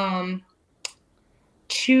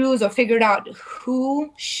choose or figured out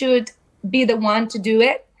who should be the one to do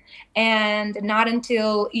it. And not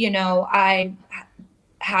until, you know, I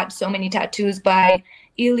had so many tattoos by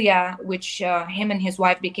Ilya, which him and his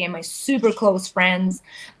wife became my super close friends.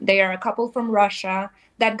 They are a couple from Russia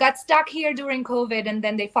that got stuck here during COVID, and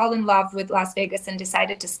then they fell in love with Las Vegas and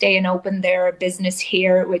decided to stay and open their business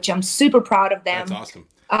here, which I'm super proud of them. That's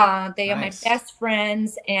awesome. They are my best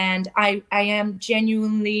friends, and I am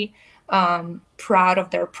genuinely proud of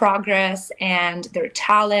their progress and their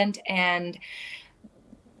talent, and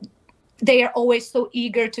they are always so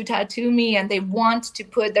eager to tattoo me, and they want to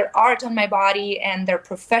put their art on my body, and their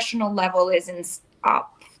professional level is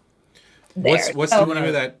up there. What's the name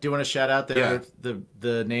of that? Do you want to shout out the name of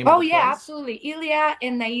the place? Absolutely. Ilya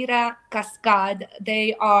and Naira Cascade.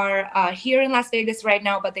 They are here in Las Vegas right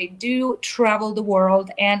now, but they do travel the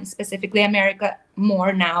world and specifically America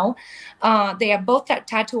more now. They are both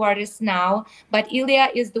tattoo artists now, but Ilya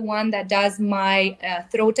is the one that does my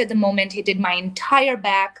throat at the moment. He did my entire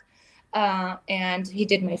back, and he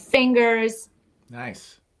did my fingers.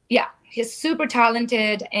 Nice. Yeah, he's super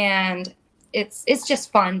talented, and it's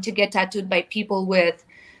just fun to get tattooed by people with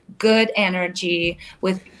good energy,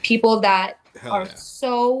 with people that are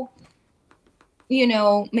so, you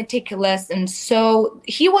know, meticulous. And so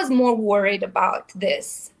he was more worried about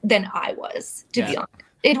this than I was, to be honest.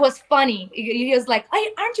 It was funny. He was like,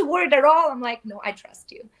 aren't you worried at all? I'm like, no, I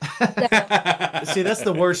trust you. So, see, that's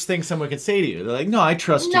the worst thing someone could say to you. They're like, no, I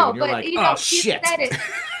trust you. And you're like, oh, shit.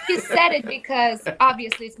 He said it because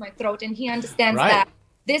obviously it's my throat, and he understands that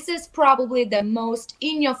this is probably the most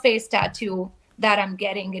in-your-face tattoo that I'm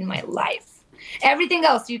getting in my life. Everything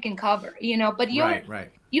else you can cover, you know, but you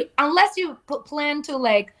unless you plan to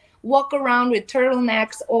like walk around with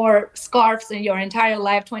turtlenecks or scarves in your entire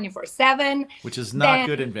life 24/7, which is not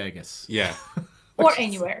good in Vegas. Yeah. Or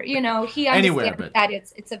anywhere, you know, he understands that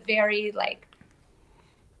it's a very like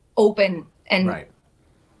open and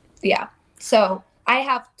so I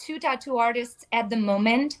have 2 tattoo artists at the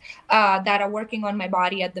moment that are working on my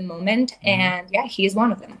body at the moment, and he's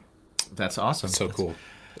one of them. That's awesome. So cool.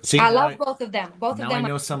 See, I love both of them. Now I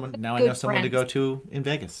know someone to go to in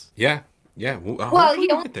Vegas. Yeah. Yeah. Well, he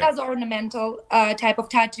only does ornamental type of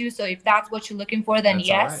tattoo, so if that's what you're looking for, then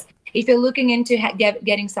yes. Right. If you're looking into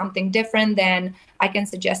getting something different, then I can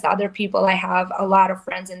suggest other people. I have a lot of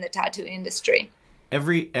friends in the tattoo industry.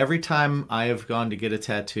 Every time I have gone to get a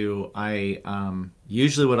tattoo, I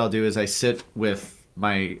usually what I'll do is I sit with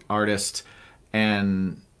my artist,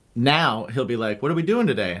 and now he'll be like, "What are we doing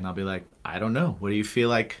today?" And I'll be like, "I don't know. What do you feel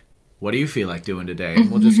like? What do you feel like doing today?" And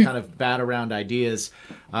we'll just kind of bat around ideas,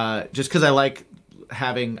 just because I like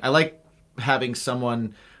having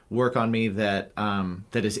someone work on me that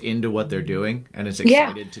is into what they're doing and is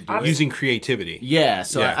excited to do it. Using creativity. Yeah.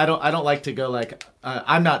 So I don't like to go like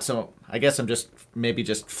I'm not so. I guess I'm just maybe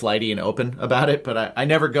just flighty and open about it, but I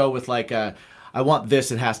never go with like I want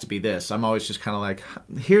this, it has to be this. I'm always just kind of like,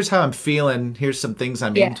 here's how I'm feeling. Here's some things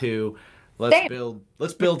I'm into.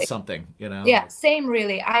 Let's build something, you know? Yeah, same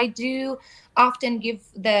really. I do often give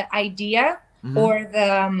the idea or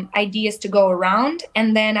the ideas to go around,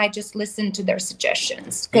 and then I just listen to their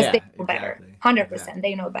suggestions because they know better. 100%.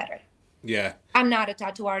 They know better. Yeah. I'm not a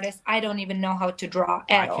tattoo artist. I don't even know how to draw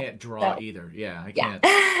at all. I can't draw either. Yeah, I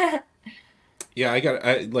can't. Yeah,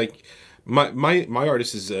 I like my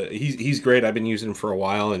artist is he's great. I've been using him for a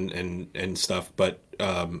while and stuff, but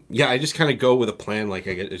yeah, I just kind of go with a plan. Like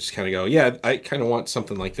I just kind of go, yeah, I kind of want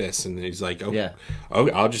something like this, and he's like, oh, yeah,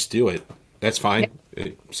 I'll just do it. That's fine. Yeah.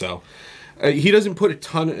 So he doesn't put a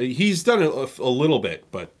ton. He's done a little bit,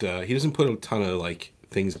 but he doesn't put a ton of like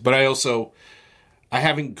things. But I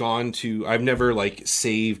haven't gone to. I've never like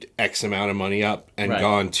saved X amount of money up and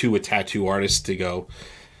gone to a tattoo artist to go,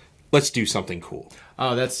 let's do something cool.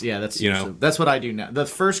 Oh, that's that's what I do now. The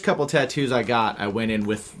first couple tattoos I got, I went in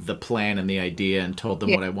with the plan and the idea and told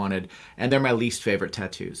them what I wanted, and they're my least favorite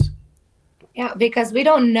tattoos. Yeah, because we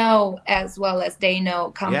don't know as well as they know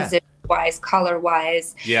composition-wise,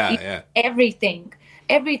 color-wise. Everything.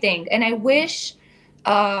 And I wish,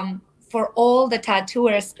 for all the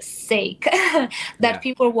tattooers' sake, that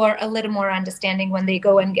people were a little more understanding when they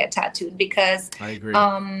go and get tattooed. Because I agree.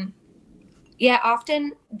 Often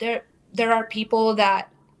there are people that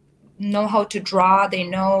know how to draw. They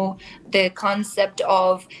know the concept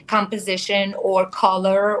of composition or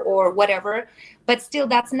color or whatever. But still,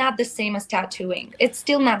 that's not the same as tattooing. It's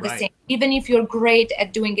still not the same, even if you're great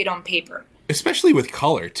at doing it on paper. Especially with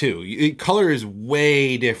color, too. Color is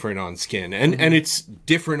way different on skin. And it's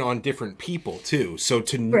different on different people, too. So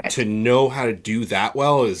to know how to do that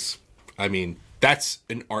well is, I mean, that's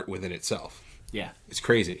an art within itself. Yeah. It's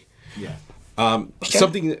crazy. Yeah.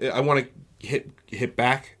 Something I want to hit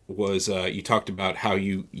back was you talked about how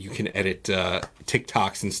you can edit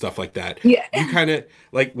TikToks and stuff like that. Yeah. You kind of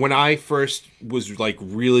like when I first was like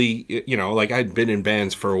really, you know, like I'd been in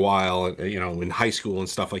bands for a while, you know, in high school and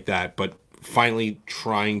stuff like that, but finally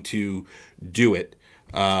trying to do it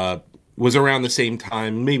was around the same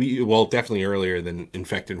time, maybe, well, definitely earlier than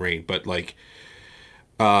Infect and Rain, but like,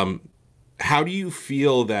 how do you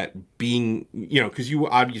feel that being, you know, because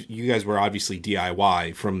you guys were obviously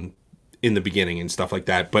DIY from in the beginning and stuff like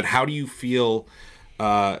that, but how do you feel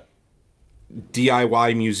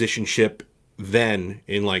DIY musicianship then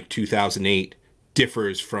in like 2008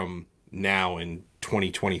 differs from now in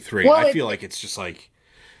 2023? Well, I feel like it's just like,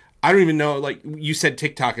 I don't even know, like you said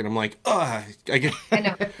TikTok and I'm like, I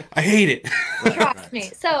know. I hate it. Trust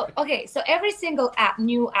me. So every single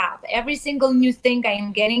new app, every single new thing I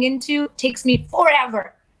am getting into takes me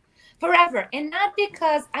forever. And not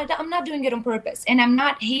because I'm not doing it on purpose, and I'm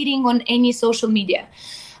not hating on any social media.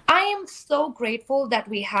 I am so grateful that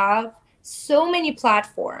we have so many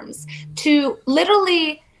platforms to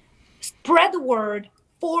literally spread the word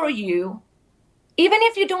for you, even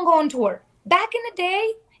if you don't go on tour. Back in the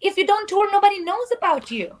day, if you don't tour, nobody knows about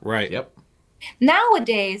you. Right. Yep.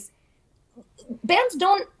 Nowadays, bands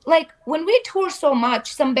don't, like, when we tour so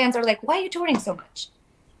much, some bands are like, why are you touring so much?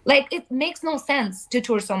 Like, it makes no sense to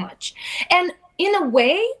tour so much. And in a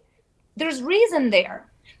way, there's reason there.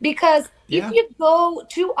 Because if you go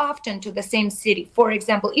too often to the same city, for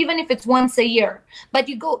example, even if it's once a year, but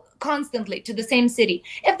you go constantly to the same city,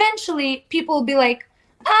 eventually people will be like,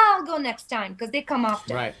 I'll go next time, because they come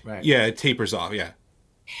often. Right. Yeah, it tapers off, yeah.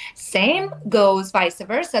 Same goes vice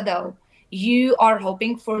versa, though. You are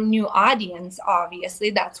hoping for new audience,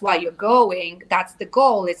 obviously. That's why you're going. That's the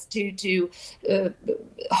goal, is to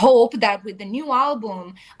hope that with the new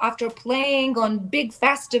album, after playing on big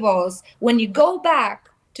festivals, when you go back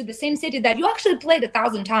to the same city that you actually played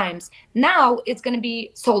 1,000 times, now it's going to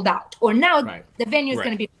be sold out. Or now the venue is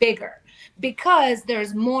going to be bigger. Because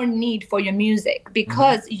there's more need for your music,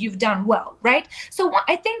 because you've done well, right? So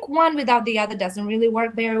I think one without the other doesn't really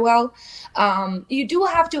work very well. You do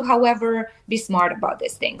have to, however, be smart about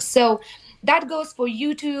these things. So that goes for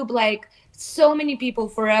YouTube. Like, so many people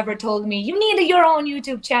forever told me, you need your own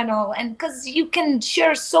YouTube channel, and because you can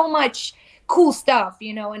share so much cool stuff,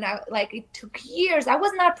 you know. And it took years. I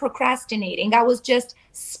was not procrastinating. I was just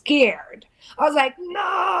scared. I was like,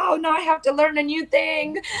 no, I have to learn a new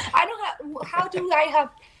thing. How do I have,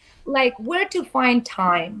 like, where to find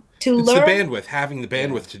time to learn? It's the bandwidth, having the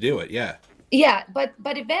bandwidth to do it, yeah. Yeah, but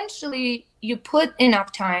eventually you put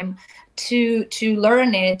enough time to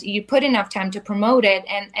learn it. You put enough time to promote it,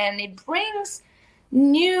 and it brings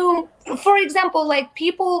new, for example, like,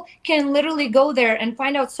 people can literally go there and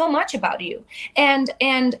find out so much about you, and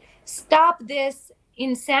stop this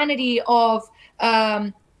insanity of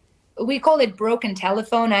we call it broken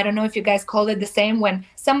telephone. I don't know if you guys call it the same, when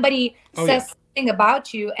somebody says something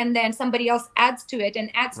about you and then somebody else adds to it and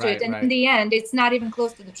adds to it, and in the end it's not even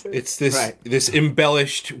close to the truth. It's this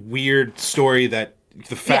embellished weird story that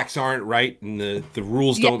the facts aren't right and the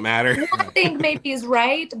rules don't matter. One thing maybe is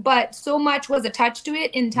right, but so much was attached to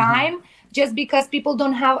it in time just because people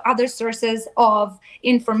don't have other sources of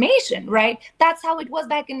information, right? That's how it was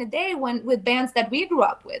back in the day when with bands that we grew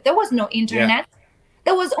up with. There was no internet.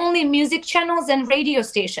 There was only music channels and radio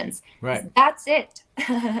stations. Right. That's it.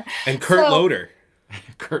 And Kurt Loder.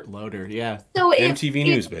 Kurt Loder, yeah. So MTV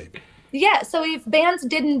News, baby. Yeah, so if bands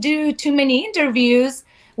didn't do too many interviews,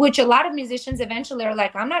 which a lot of musicians eventually are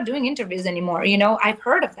like, I'm not doing interviews anymore. You know, I've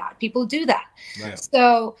heard of that. People do that. Right.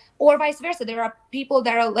 So, or vice versa. There are people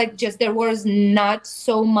that are like, just there was not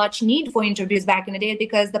so much need for interviews back in the day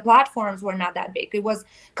because the platforms were not that big. It was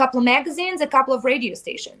a couple of magazines, a couple of radio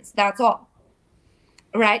stations. That's all.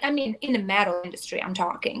 Right. I mean, in the metal industry, I'm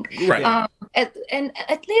talking. Right. And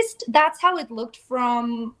at least that's how it looked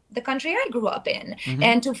from the country I grew up in.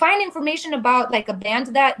 And to find information about like a band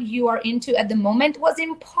that you are into at the moment was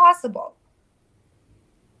impossible.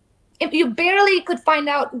 If you barely could find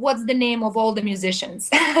out what's the name of all the musicians.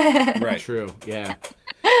 Right. True. Yeah.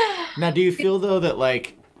 Now, do you feel though that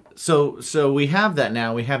like, so we have that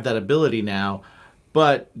now, we have that ability now,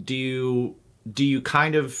 but do you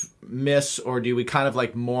kind of miss, or do we kind of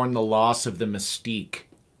like mourn the loss of the mystique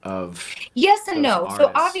of yes and no artists?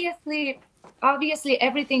 So obviously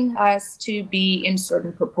everything has to be in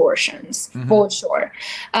certain proportions, for sure.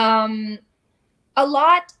 A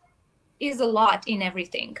lot is a lot in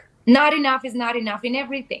everything. Not enough is not enough in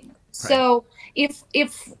everything. Right. So if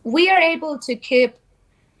we are able to keep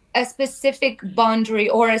a specific boundary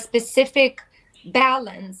or a specific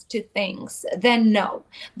balance to things, then no.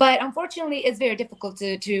 But unfortunately, it's very difficult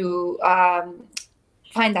to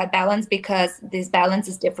find that balance because this balance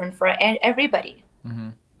is different for everybody.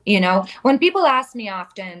 You know, when people ask me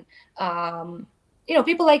often, you know,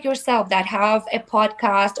 people like yourself that have a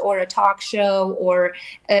podcast or a talk show or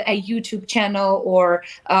a YouTube channel, or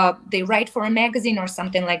they write for a magazine or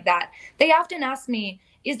something like that, they often ask me,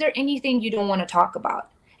 is there anything you don't want to talk about?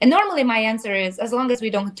 And normally my answer is, as long as we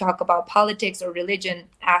don't talk about politics or religion,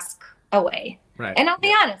 ask away. Right. And I'll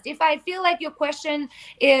be honest, if I feel like your question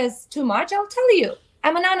is too much, I'll tell you.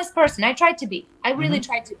 I'm an honest person. I try to be. I really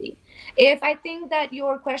try to be. If I think that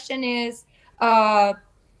your question is, I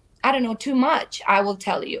don't know, too much, I will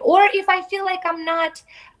tell you. Or if I feel like I'm not,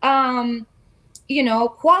 you know,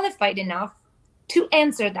 qualified enough to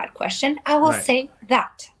answer that question, I will say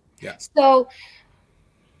that. Yeah. So,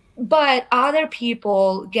 but other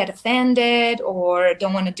people get offended or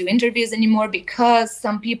don't want to do interviews anymore because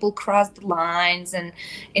some people cross the lines and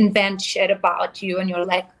invent shit about you, and you're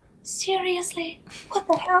like, seriously, what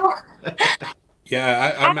the hell?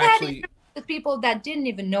 Yeah, I'm actually with people that didn't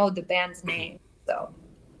even know the band's name. So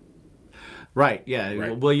right, yeah.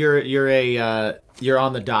 Right. Well, you're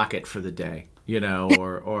on the docket for the day, you know,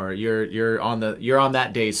 or you're on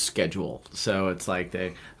that day's schedule. So it's like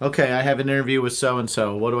okay, I have an interview with so and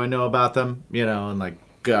so. What do I know about them? You know, and like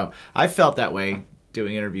go. I felt that way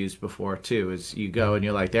doing interviews before too. Is you go and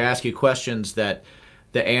you're like, they ask you questions that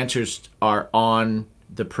the answers are on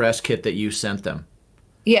the press kit that you sent them.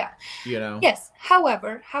 Yeah. You know? Yes.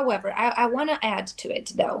 However, I want to add to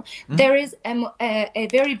it, though. There is a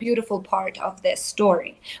very beautiful part of this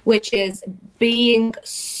story, which is being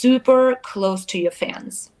super close to your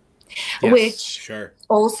fans, which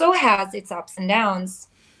also has its ups and downs.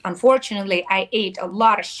 Unfortunately, I ate a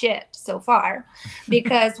lot of shit so far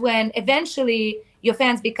because when eventually your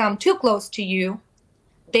fans become too close to you,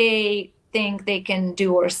 they think they can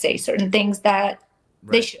do or say certain things that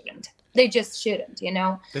they shouldn't. They just shouldn't, you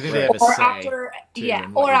know. They think they have or a say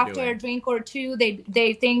after a drink or two,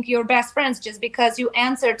 they think you're best friends just because you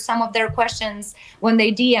answered some of their questions when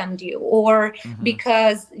they DM'd you, or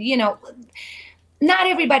because, you know, not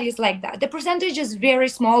everybody is like that. The percentage is very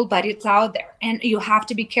small, but it's out there, and you have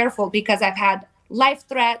to be careful because I've had life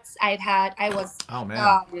threats. I was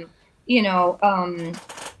you know,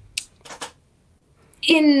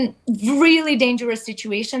 in really dangerous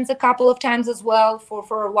situations a couple of times as well.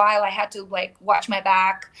 For a while, I had to like watch my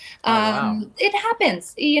back. It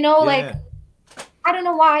happens, you know, I don't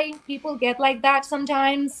know why people get like that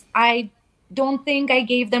sometimes. I don't think I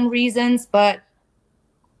gave them reasons, but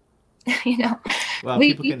you know,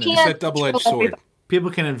 it's that double-edged sword. People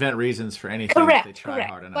can invent reasons for anything if they try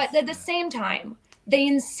hard enough. But at the same time, the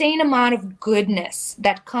insane amount of goodness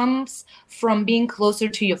that comes from being closer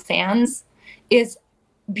to your fans is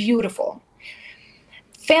beautiful.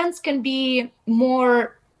 Fans can be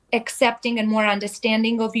more accepting and more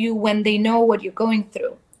understanding of you when they know what you're going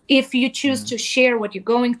through. If you choose to share what you're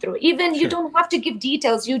going through, even you don't have to give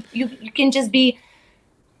details. You can just be,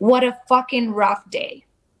 what a fucking rough day,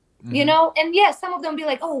 you know? And yes, some of them be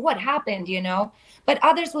like, oh, what happened, you know? But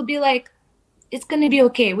others will be like, it's going to be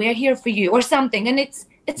okay. We are here for you or something. And it's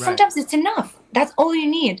sometimes it's enough. That's all you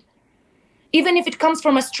need. Even if it comes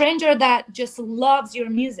from a stranger that just loves your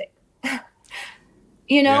music.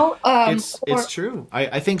 You know, it's true.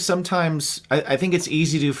 I think sometimes I think it's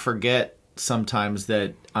easy to forget sometimes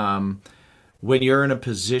that when you're in a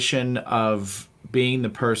position of being the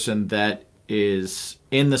person that is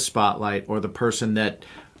in the spotlight, or the person that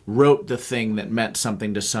wrote the thing that meant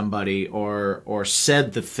something to somebody, or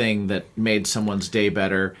said the thing that made someone's day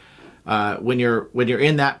better, when you're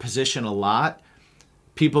in that position a lot,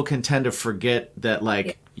 people can tend to forget that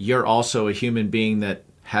like you're also a human being that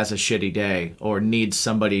has a shitty day or needs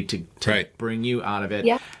somebody to bring you out of it.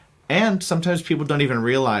 Yeah. And sometimes people don't even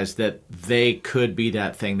realize that they could be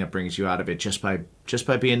that thing that brings you out of it just by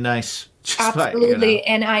being nice. Absolutely.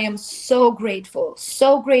 And I am so grateful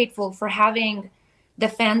for having the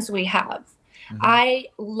fans we have. I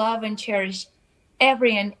love and cherish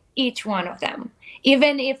every and each one of them,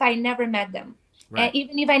 even if I never met them, and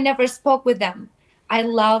even if I never spoke with them. I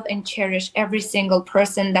love and cherish every single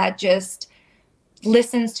person that just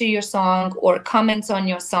listens to your song or comments on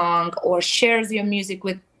your song or shares your music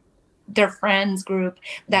with their friends group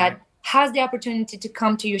that has the opportunity to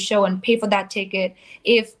come to your show and pay for that ticket.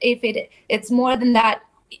 If it's more than that,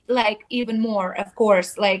 like even more, of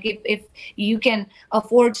course, like if you can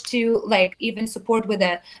afford to like even support with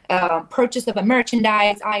a purchase of a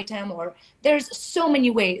merchandise item, or there's so many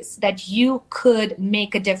ways that you could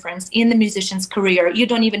make a difference in the musician's career. You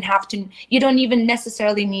don't even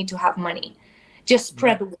necessarily need to have money. Just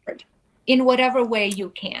spread the word in whatever way you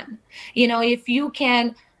can. You know, if you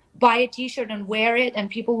can buy a t-shirt and wear it and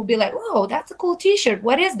people will be like, whoa, that's a cool t-shirt.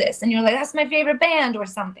 What is this? And you're like, that's my favorite band or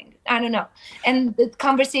something. I don't know. And the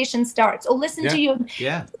conversation starts. Oh, listen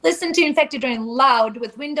to Infected Rain loud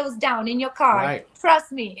with windows down in your car. Right.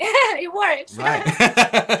 Trust me, it works. Right.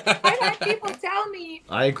 I've had people tell me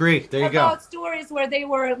I agree. There you about go. stories where they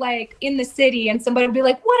were like in the city and somebody would be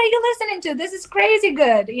like, what are you listening to? This is crazy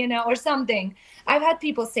good, you know, or something. I've had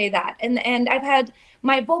people say that. And I've had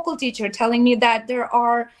my vocal teacher telling me that there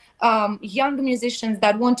are young musicians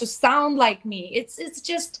that want to sound like me. It's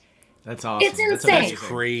just, that's awesome. it's insane. That's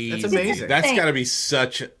crazy. That's amazing. That's got to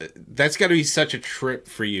be such a trip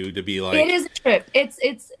for you to be like. It is a trip.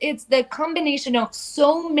 It's the combination of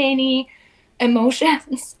so many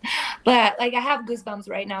emotions. But like I have goosebumps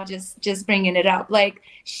right now just bringing it up. Like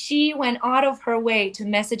she went out of her way to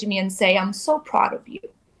message me and say, I'm so proud of you.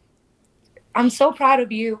 I'm so proud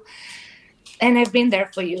of you, and I've been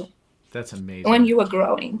there for you. That's amazing. When you were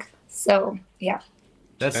growing. So yeah.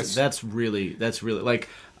 That's really like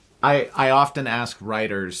I often ask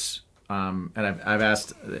writers, and I've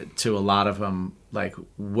asked to a lot of them, like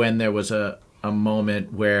when there was a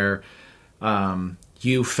moment where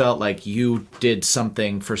you felt like you did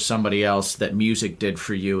something for somebody else that music did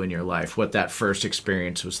for you in your life, what that first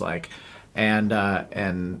experience was like. And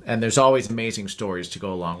there's always amazing stories to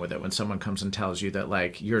go along with it when someone comes and tells you that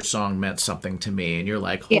like your song meant something to me, and you're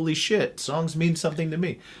like, holy shit, songs mean something to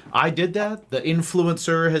me. I did that. The influenced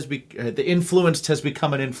has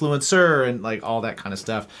become an influencer, and like all that kind of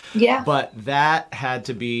stuff. Yeah. But that had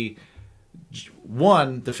to be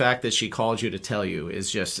one. The fact that she called you to tell you is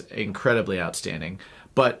just incredibly outstanding.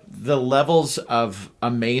 But the levels of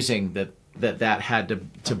amazing that had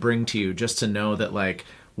to bring to you, just to know that like.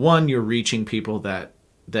 One, you're reaching people that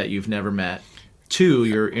you've never met. Two,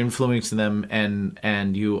 you're influencing them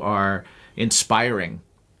and you are inspiring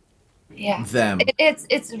them.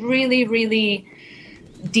 It's really, really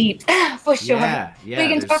deep for sure. Yeah, we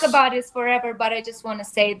can talk about this forever, but I just want to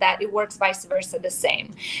say that it works vice versa the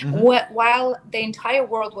same. While the entire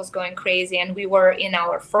world was going crazy and we were in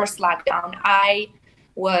our first lockdown, I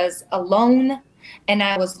was alone. And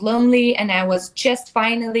I was lonely, and I was just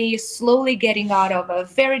finally slowly getting out of a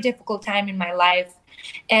very difficult time in my life.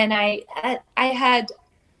 And I had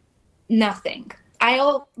nothing.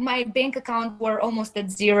 My bank account were almost at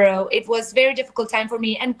zero. It was a very difficult time for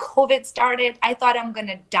me. And COVID started. I thought I'm going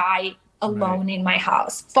to die alone in my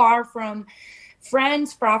house, far from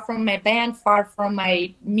friends, far from my band, far from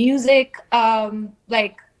my music,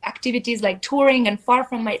 like activities like touring, and far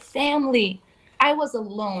from my family. I was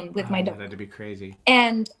alone with my dog. That'd be crazy.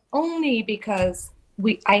 And only because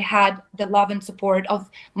I had the love and support of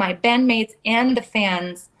my bandmates and the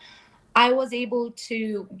fans, I was able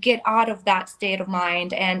to get out of that state of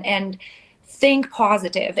mind and think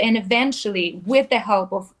positive, and eventually with the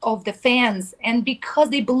help of the fans, and because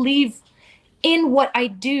they believe in what I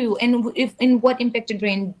do and in what Infected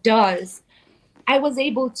Rain does, I was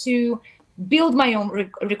able to build my own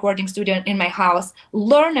recording studio in my house,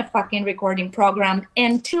 learn a fucking recording program,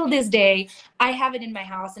 and till this day I have it in my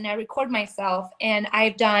house and I record myself, and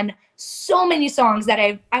I've done so many songs that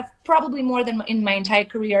I've probably more than in my entire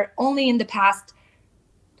career, only in the past,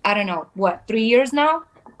 I don't know, 3 years now?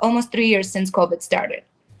 Almost 3 years since COVID started.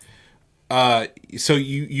 So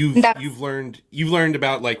you've learned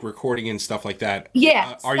about like recording and stuff like that.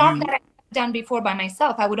 Yeah, Are stuff you that I've done before by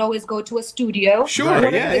myself. I would always go to a studio. Sure,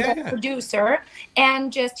 with yeah. a producer,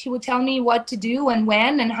 and just he would tell me what to do and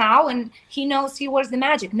when and how, and he works the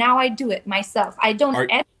magic. Now I do it myself. I don't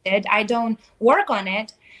edit it. I don't work on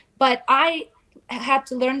it, but I had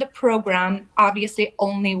to learn the program, obviously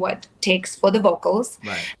only what takes for the vocals.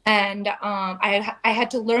 Right. And I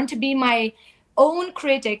had to learn to be my own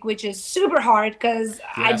critic, which is super hard because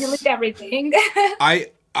I delete everything. I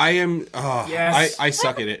am Yes. I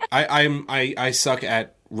suck at it. I suck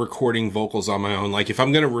at recording vocals on my own. Like if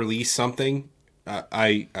I'm gonna release something,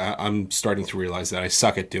 I'm starting to realize that I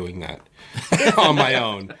suck at doing that on my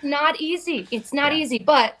own. Not easy. It's not easy,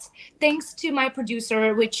 but thanks to my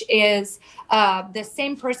producer, which is the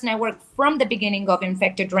same person I worked from the beginning of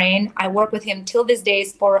Infected Rain. I work with him till this day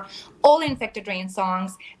for all Infected Rain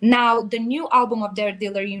songs. Now, the new album of their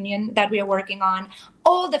Dealer Union that we are working on,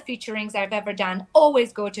 all the featurings I've ever done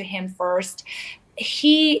always go to him first.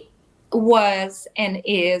 He was and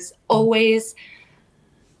is always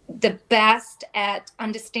the best at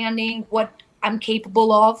understanding what I'm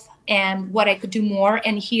capable of and what I could do more.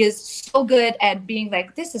 And he is so good at being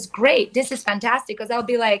like, this is great. This is fantastic. Because I'll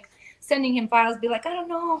be like sending him files, be like, I don't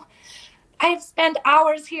know. I've spent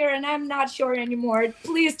hours here and I'm not sure anymore.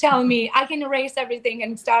 Please tell me. I can erase everything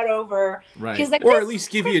and start over. Right. He's like, Or at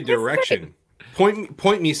least give you a direction.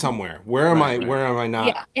 Point me somewhere. Where am I not?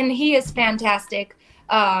 Yeah, and he is fantastic.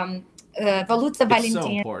 Valutza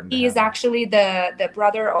Valentin. So he is actually the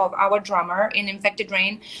brother of our drummer in Infected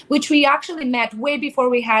Rain, which we actually met way before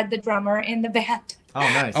we had the drummer in the band. Oh,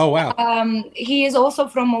 nice. Oh, wow. He is also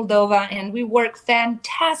from Moldova, and we work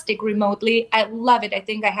fantastic remotely. I love it. I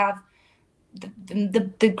think I have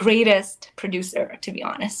the greatest producer, to be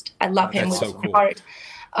honest. I love him with so my cool. heart.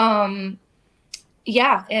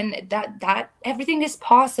 Yeah, and that everything is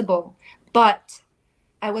possible, but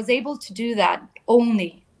I was able to do that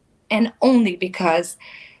only because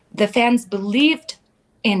the fans believed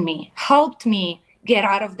in me, helped me get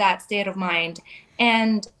out of that state of mind,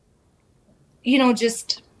 and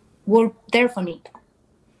just were there for me.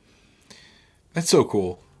 That's so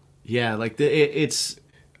cool. Yeah, like it's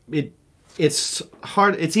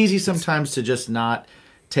hard. It's easy sometimes to just not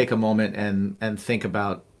take a moment and think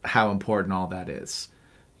about how important all that is,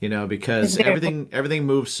 because everything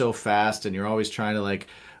moves so fast, and you're always trying to like.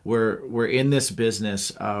 We're in this business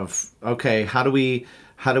of, okay, how do we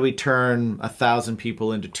turn 1,000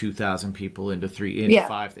 people into 2,000 people into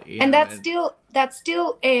 5? And that's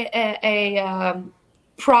still a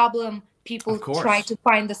problem. People try to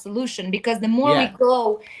find the solution, because the more we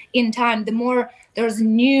go in time, the more there's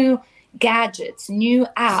new gadgets, new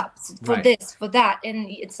apps for this, for that, and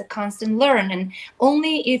it's a constant learn. And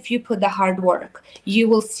only if you put the hard work, you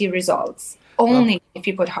will see results. Only if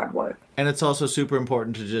you put hard work. And it's also super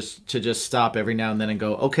important to just stop every now and then and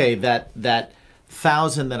go, okay, that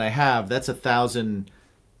 1,000 that I have, that's 1,000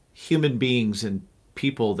 human beings and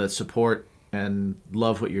people that support and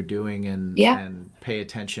love what you're doing and pay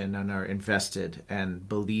attention and are invested and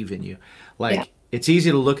believe in you. It's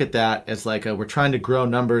easy to look at that as like we're trying to grow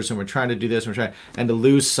numbers and we're trying to do this and to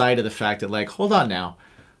lose sight of the fact that like, hold on now,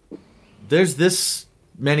 there's this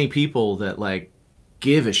many people that like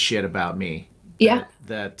give a shit about me.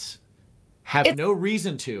 That have no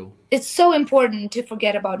reason to. It's so important to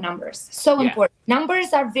forget about numbers. So important.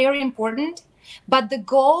 Numbers are very important, but the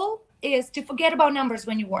goal is to forget about numbers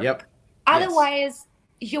when you work. Yep. Otherwise,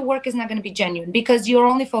 your work is not going to be genuine because you're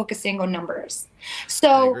only focusing on numbers. So,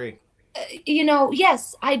 I agree.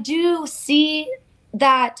 Yes, I do see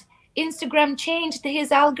that Instagram changed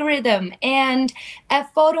his algorithm, and a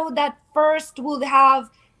photo that first would have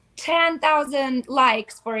 10,000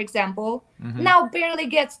 likes, for example, now barely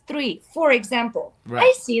gets 3, for example. Right.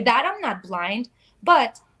 I see that. I'm not blind.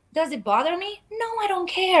 But does it bother me? No, I don't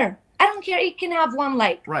care. I don't care. It can have 1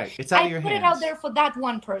 like. Right. It's out of your hands. I put it out there for that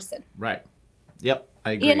one person. Right. Yep.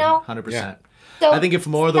 I agree. 100%. Yeah. So I think if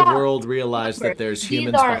more of the world realized that there's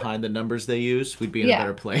humans behind the numbers they use, we'd be in a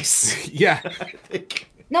better place. Yeah.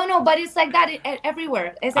 No, but it's like that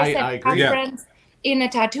everywhere. As I said, agree. conference, in a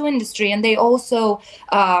tattoo industry, and they also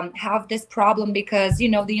have this problem because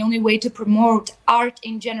the only way to promote art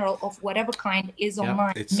in general of whatever kind is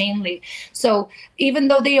online mainly. So even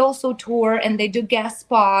though they also tour and they do guest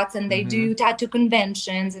spots and they do tattoo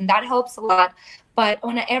conventions, and that helps a lot, but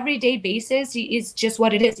on an everyday basis, it's just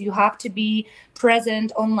what it is. You have to be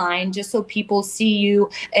present online just so people see you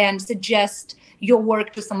and suggest your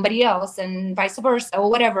work to somebody else and vice versa or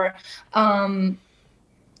whatever. And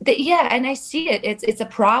I see it. It's a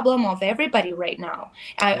problem of everybody right now.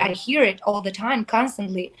 I hear it all the time,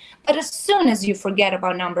 constantly. But as soon as you forget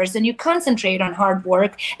about numbers and you concentrate on hard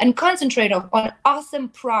work and concentrate on awesome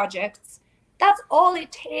projects, that's all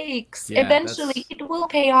it takes. Yeah, eventually, it will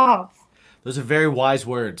pay off. Those are very wise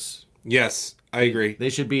words. Yes, I agree. They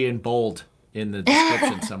should be in bold in the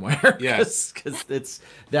description somewhere. Yes, because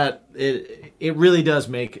it really does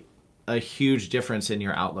make a huge difference in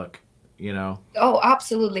your outlook. Oh,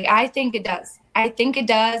 absolutely. I think it does.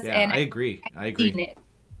 Yeah, and I agree. Seen it,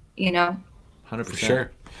 100%. For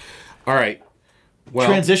sure. All right. Well,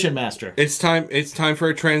 transition master. It's time for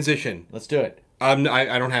a transition. Let's do it. I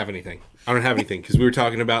don't have anything. because we were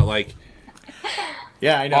talking about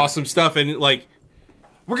I know. awesome stuff and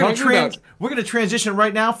we're gonna transition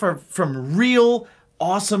right now from real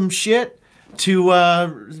awesome shit to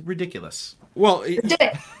ridiculous. Well,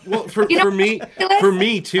 for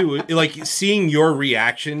me too, seeing your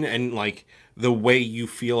reaction and the way you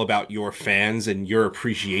feel about your fans and your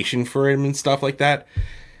appreciation for him and stuff like that,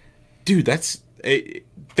 dude, that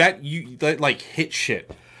hit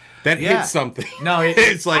shit. That hit something. No,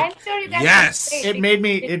 it's I'm sorry, that's yes. It made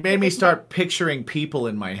me start picturing people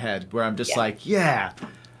in my head where I'm just yeah,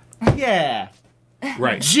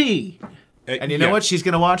 right. G. And you know what? She's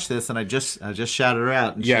gonna watch this, and I just shouted her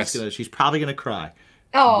out, and she's probably gonna cry.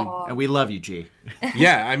 Oh, and we love you, G.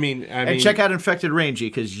 Yeah, I mean, and check out Infected Rain, G,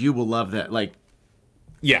 because you will love that.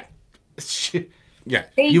 Yeah.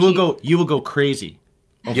 You will go crazy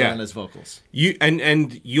over Lena's vocals.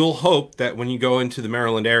 And you'll hope that when you go into the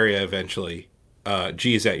Maryland area eventually,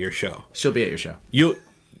 G is at your show. She'll be at your show.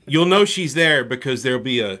 You'll know she's there because there'll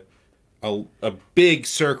be a big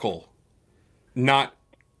circle, not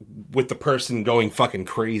with the person going fucking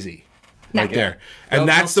crazy right there. And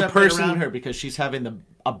that's the person around her because she's having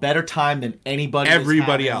a better time than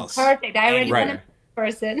everybody else. Perfect. I already know the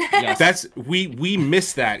person. Yes. That's we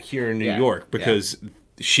miss that here in New York because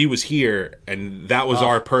she was here and that was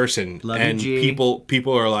our person. Love and you, G.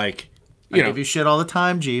 people are like, I give you shit all the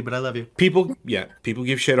time, G, but I love you. People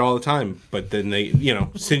give shit all the time, but then they,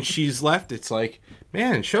 since she's left, it's like,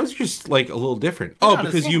 man, shows are just a little different. Oh,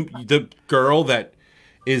 because the girl that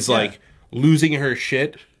is losing her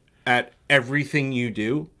shit at everything you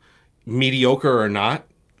do, mediocre or not,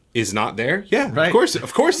 is not there. Yeah, right.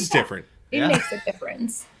 Of course it's different. It makes a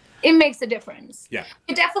difference. It makes a difference. Yeah.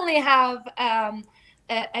 We definitely have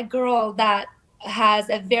a girl that has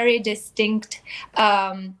a very distinct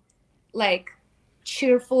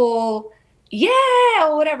cheerful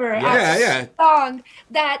or whatever song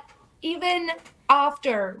that even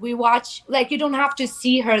after we watch, you don't have to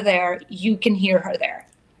see her there, you can hear her there.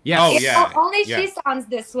 Only she sounds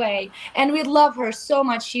this way, and we love her so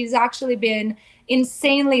much. She's actually been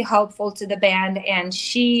insanely helpful to the band, and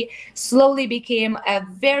she slowly became a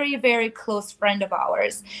very, very close friend of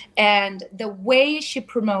ours. And the way she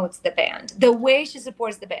promotes the band, the way she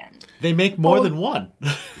supports the band, they make more than one.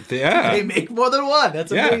 They make more than one.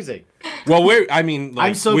 That's amazing. Well,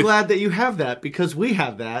 I'm so glad that you have that because we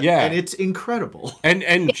have that, and it's incredible.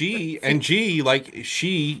 And G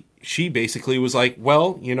she basically was like,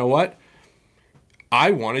 well, you know what?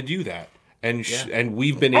 I want to do that. And and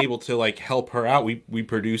we've been able to help her out. We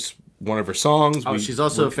produce one of her songs. She's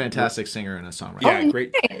also a fantastic singer and a songwriter. Yeah,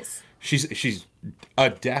 great. Nice. She's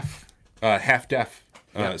a half deaf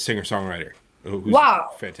singer songwriter. Who's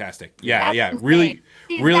fantastic. Yeah, That's really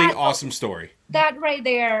awesome story. That right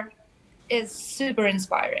there is super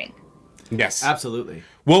inspiring. Yes, absolutely.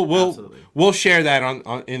 We'll share that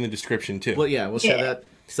on in the description too. Well, we'll share that.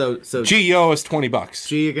 So G, you owe us $20.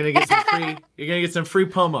 G, you're gonna get some free. You're gonna get some free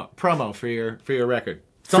promo for your record.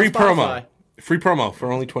 It's free promo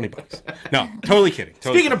for only $20. No, totally kidding.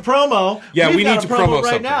 Speaking of promo, we need to promo right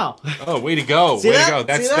something now. Oh, way to go! See way that? to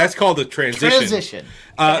go! That's called a transition.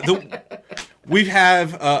 We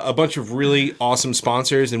have a bunch of really awesome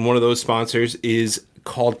sponsors, and one of those sponsors is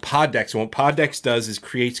called Poddex. And what Poddex does is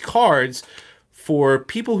creates cards for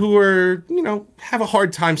people who are, have a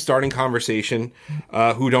hard time starting conversation,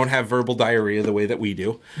 who don't have verbal diarrhea the way that we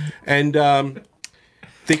do. And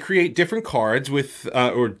they create different cards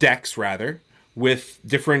or decks rather, with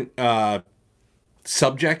different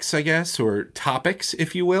subjects, I guess, or topics,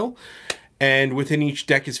 if you will. And within each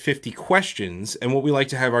deck is 50 questions. And what we like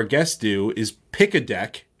to have our guests do is pick a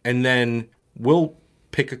deck, and then we'll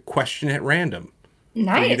pick a question at random for you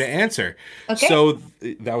Nice. to answer. Okay. So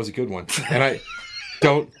that was a good one. And I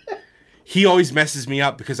don't... He always messes me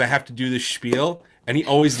up because I have to do this spiel, and he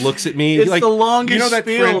always looks at me. It's like, the longest you know that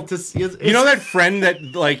spiel. Friend, you know that friend that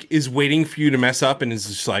like is waiting for you to mess up and is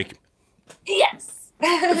just like, Yes.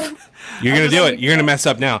 you're going to do it. You're going to mess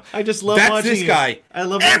up now. I just love That's watching this you. guy. I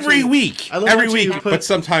love every watching you. week. I love every watching week. you put- But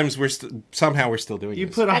sometimes somehow we're still doing You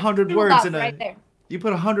this. put 100 True words love in a right there. You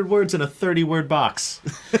put 100 words in a 30-word box.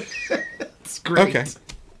 It's great. Okay.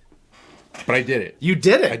 But I did it. You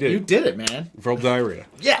did it. I did You it. did it, man. Verbal diarrhea.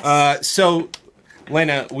 Yes. So,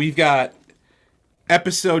 Lena, we've got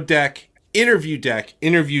episode deck, interview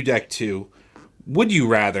deck 2. Would you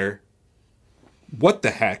rather? What the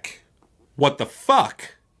heck? What the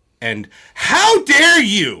fuck? And how dare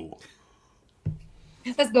you?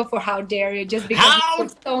 Let's go for how dare you, just because you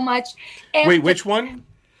put so much. Wait, which one?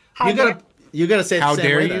 How You gotta say it How the same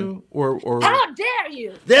dare way, you? then. Or How dare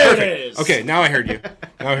you? There Perfect. it is. Okay, now I heard you.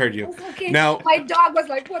 Okay. Now, My dog was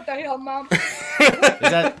like, "What the hell, mom?"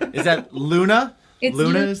 Is that Luna? It's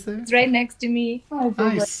Luna Lu- is there? It's right next to me. Oh,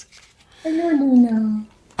 Nice. hello, Luna.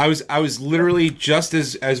 I was literally just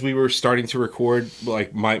as we were starting to record,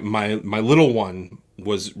 like my little one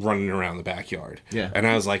was running around the backyard. Yeah. And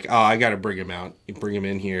I was like, oh, I gotta bring him out, bring him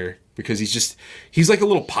in here because he's like a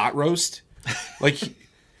little pot roast. Like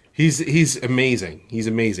he's amazing. He's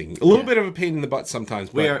amazing. A little bit of a pain in the butt sometimes,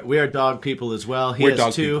 but We are dog people as well. He We're has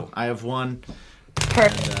dog 2. people. I have 1.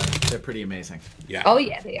 Perfect. They're pretty amazing. yeah. Oh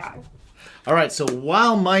yeah, they are. All right, so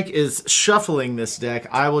while Mike is shuffling this deck,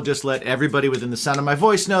 I will just let everybody within the sound of my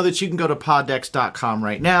voice know that you can go to poddex.com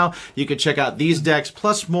right now. You can check out these decks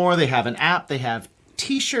plus more. They have an app. They have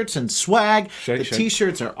t-shirts and swag. The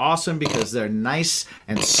t-shirts are awesome because they're nice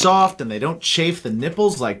and soft and they don't chafe the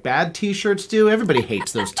nipples like bad t-shirts do. Everybody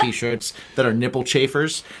hates those t-shirts that are nipple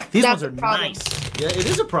chafers. These That's ones are a problem. nice. Yeah, it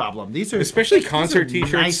is a problem. These are Especially these concert are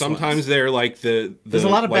t-shirts. nice Sometimes ones. they're like the There's a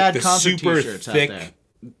lot of like bad the concert super t-shirts out thick there.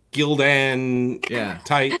 Gildan Yeah.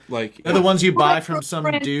 tight like They're the ones you buy from Like some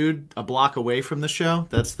friend. dude a block away from the show.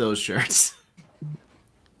 That's those shirts.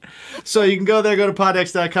 So you can go there, go to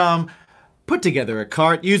poddex.com, put together a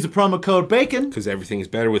cart, use the promo code BACON, because everything's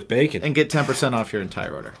better with bacon. and get 10% off your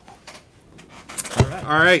entire order.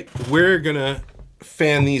 All right, we're gonna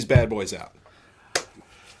fan these bad boys out.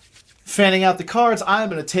 Fanning out the cards, I'm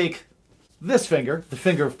going to take this finger, the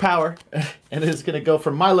finger of power, and it's going to go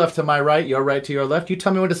from my left to my right, your right to your left. You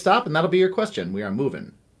tell me when to stop, and that'll be your question. We are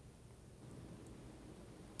moving.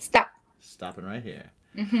 Stop. Stopping right here.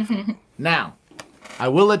 Now, I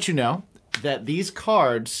will let you know that these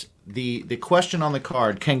cards, the question on the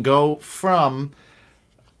card can go from,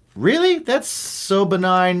 really? That's so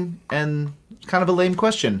benign and kind of a lame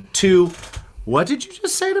question, to, what did you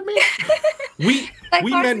just say to me? Like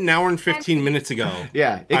We cards- met an hour and 15 minutes ago.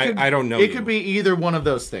 Yeah. I don't know It you. could be either one of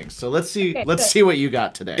those things. So let's see. Okay, Let's good. see what you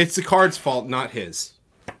got today. It's the card's fault, not his,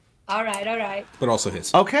 All right. but also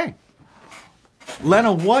his. Okay.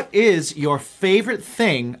 Lena, what is your favorite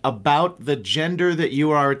thing about the gender that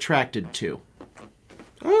you are attracted to?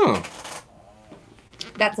 Oh,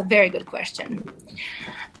 That's a very good question.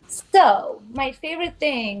 So, my favorite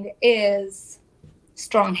thing is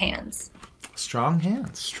strong hands. Strong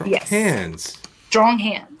hands. strong Yes. hands. Strong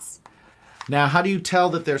hands. Now, how do you tell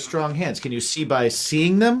that they're strong hands? Can you see by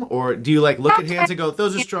seeing them? Or do you like look at hands and go,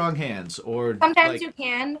 those are strong hands? Or Sometimes like, you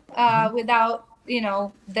can, without,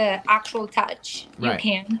 the actual touch. You Right.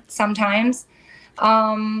 can sometimes.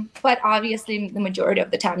 But obviously, the majority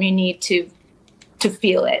of the time, you need to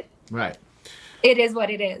feel it. right. It is what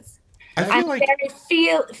it is. I feel I'm like very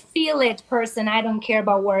feel it person. I don't care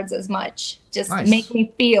about words as much. Just Nice. make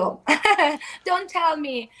me feel. Don't tell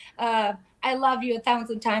me I love you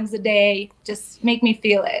 1,000 times a day. Just make me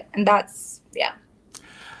feel it, and that's yeah.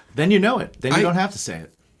 Then you know it. Then you I- don't have to say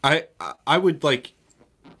it. I would like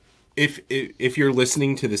if you're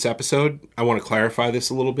listening to this episode, I want to clarify this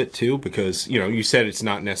a little bit too because you said it's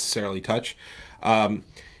not necessarily touch.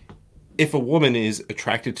 If a woman is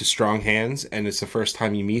attracted to strong hands and it's the first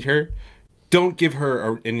time you meet her, don't give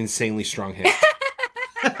her an insanely strong hand.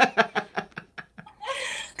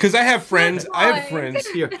 Because I have friends.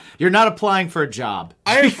 You're not applying for a job.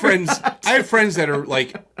 I have friends that are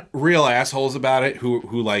like real assholes about it who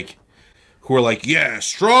are like, yeah,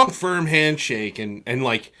 strong, firm handshake, and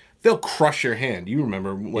like they'll crush your hand. You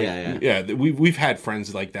remember? Like, Yeah. We've had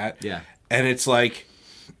friends like that. Yeah. And it's like,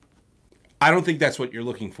 I don't think that's what you're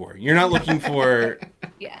looking for. You're not looking for.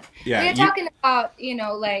 Yeah. Yeah, We're talking about,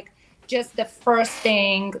 like just the first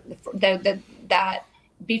thing that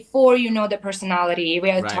before you know the personality,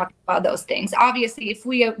 we are Right. talking about those things. Obviously, if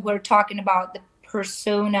were talking about the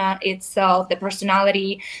persona itself, the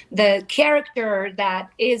personality, the character that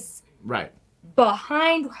is Right.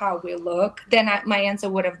 behind how we look, then my answer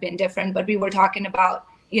would have been different. But we were talking about,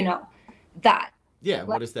 that. Yeah.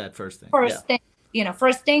 What is that first thing? First thing,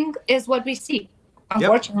 first thing is what we see. Yep.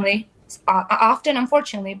 Unfortunately, often,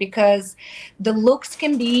 unfortunately, because the looks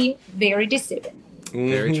can be very deceiving.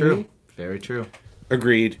 Very true. Very true.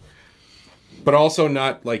 Agreed. But also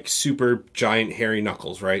not like super giant hairy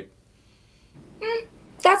knuckles, right?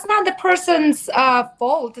 That's not the person's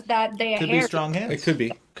fault that they Could be strong hands. It could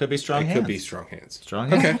be. Could be strong It hands. could be strong hands.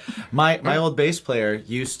 Strong hands. Okay. My old bass player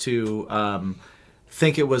used to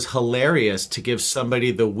think it was hilarious to give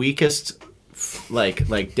somebody the weakest, like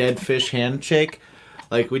dead fish handshake.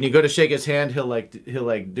 Like when you go to shake his hand, he'll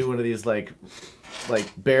do one of these like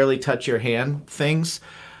barely touch your hand things.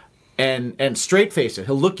 And straight face it.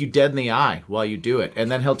 He'll look you dead in the eye while you do it. And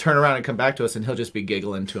then he'll turn around and come back to us and he'll just be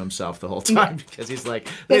giggling to himself the whole time because he's like,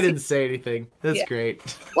 they didn't say anything. That's great.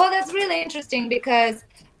 Well, that's really interesting because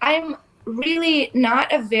I'm really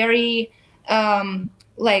not a very, only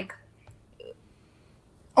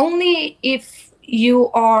if you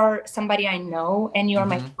are somebody I know and you're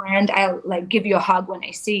my friend, I'll like give you a hug when I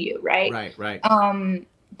see you, right? Right.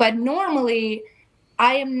 But normally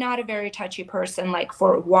I am not a very touchy person, like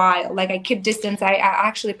for a while. Like I keep distance. I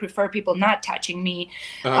actually prefer people not touching me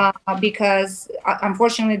because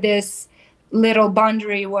unfortunately this little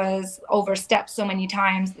boundary was overstepped so many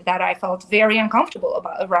times that I felt very uncomfortable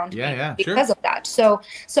around me because of that. So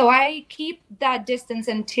I keep that distance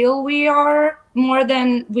until we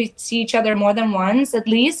see each other more than once at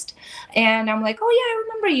least. And I'm like, oh yeah, I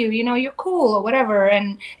remember you, you're cool or whatever.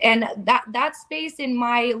 And that space in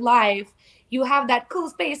my life, you have that cool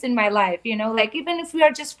space in my life, like even if we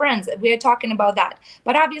are just friends, we are talking about that.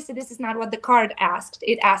 But obviously this is not what the card asked.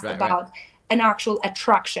 It asked about an actual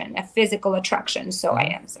attraction, a physical attraction. So I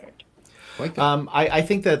answered. Like that. I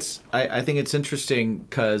think I think it's interesting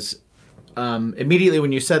because immediately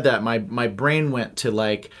when you said that, my brain went to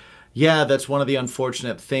like, yeah, that's one of the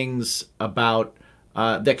unfortunate things about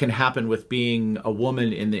that can happen with being a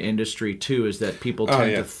woman in the industry too, is that people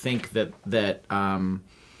tend to think that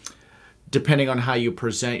depending on how you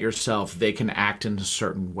present yourself, they can act in a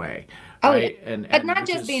certain way. Right? Oh, yeah. But not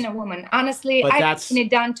just being a woman. Honestly, I've seen it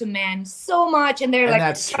done to men so much, and they're like,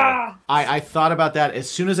 that's I thought about that. As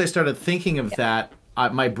soon as I started thinking of that,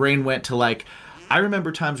 my brain went to like, I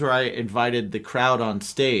remember times where I invited the crowd on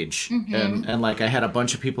stage, and like I had a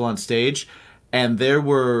bunch of people on stage, and there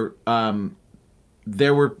were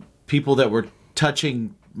people that were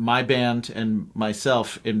touching my band and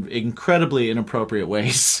myself in incredibly inappropriate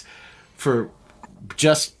ways for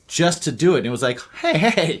just to do it. And it was like,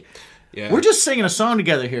 hey, we're just singing a song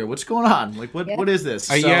together here. What's going on? Like, what is this?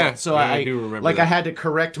 So I do remember. Like, that. I had to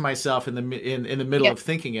correct myself in the middle of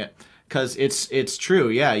thinking it because it's true.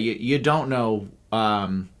 Yeah, you don't know. I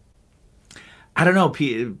don't know.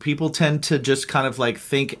 People tend to just kind of like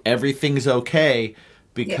think everything's okay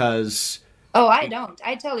because. Oh, I don't.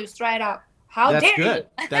 I tell you straight up. How dare you?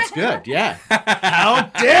 That's good. Yeah.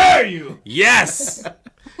 How dare you? Yes.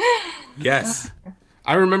 Yes.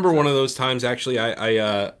 I remember one of those times, actually,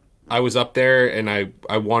 I was up there and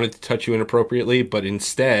I wanted to touch you inappropriately, but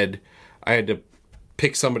instead I had to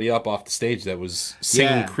pick somebody up off the stage that was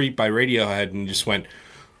singing Creep by Radiohead and just went...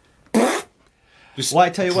 Well, I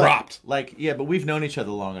tell you what, like, but we've known each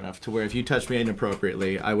other long enough to where if you touched me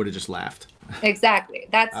inappropriately, I would have just laughed. Exactly.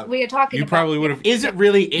 That's we are talking you about. You probably would have... Is it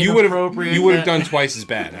really inappropriate? You would have done twice as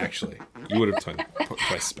bad, actually. You would have done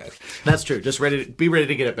twice as bad. That's true. Just be ready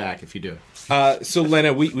to get it back if you do it. So,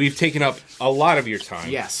 Lena, we've taken up a lot of your time.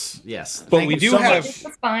 Yes. But we do have... This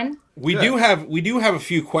was fun. We do have a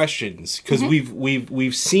few questions because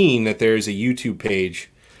we've seen that there is a YouTube page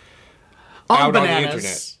out on the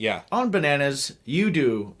internet. Yeah. On Bananas, you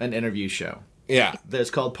do an interview show. Yeah. That's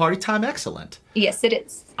called Party Time Excellent. Yes, it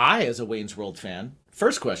is. I, as a Wayne's World fan,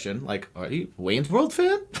 first question, like, are you a Wayne's World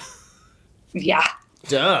fan? Yeah.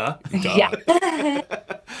 Duh. Yeah.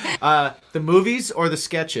 The movies or the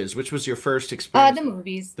sketches? Which was your first experience? The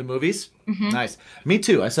movies. The movies? Mm-hmm. Nice. Me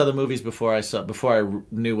too. I saw the movies before I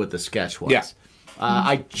knew what the sketch was.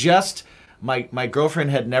 Yeah. My girlfriend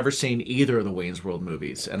had never seen either of the Wayne's World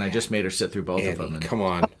movies, and I just made her sit through both of them. And come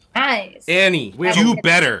on. Nice. Annie, do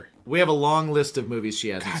better. We have a long list of movies she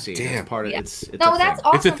hasn't seen. Damn. It's part of it's no, that's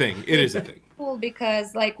awesome. It's a thing. It is a thing. Cool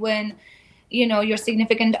because like when your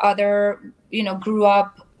significant other grew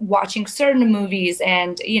up watching certain movies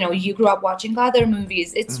and you grew up watching other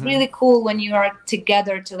movies, it's really cool when you are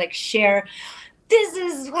together to like share this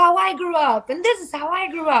is how I grew up, and this is how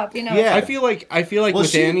I grew up. Yeah. I feel like Well,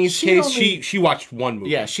 with Annie's she case, only- she watched one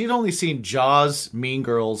movie. Yeah, she'd only seen Jaws, Mean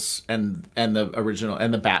Girls, and the original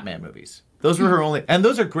and the Batman movies. Those were her only, and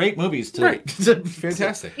those are great movies.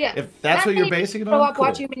 Fantastic. Yeah, If that's what you're basing it on, grow up cool.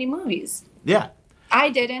 watching many movies. Yeah. I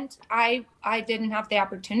didn't. I didn't have the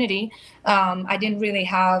opportunity. I didn't really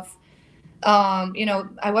have.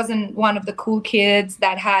 I wasn't one of the cool kids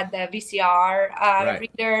that had the VCR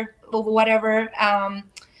reader or whatever.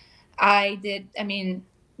 I did. I mean,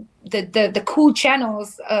 the cool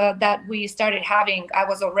channels that we started having, I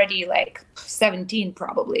was already like 17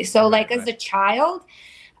 probably. So as a child,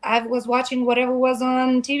 I was watching whatever was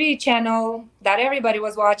on TV channel that everybody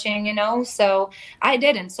was watching, so I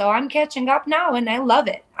didn't. So I'm catching up now and I love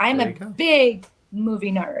it. I'm a big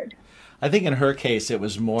movie nerd. I think in her case, it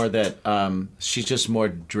was more that she's just more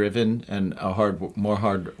driven and more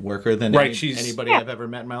hard worker than anybody I've ever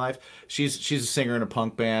met in my life. She's a singer in a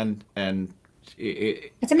punk band, and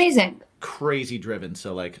it's amazing. Crazy driven.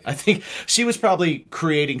 So I think she was probably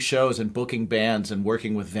creating shows and booking bands and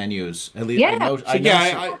working with venues. At least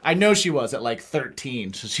I know she was at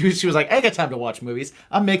 13. So she was like, I got time to watch movies.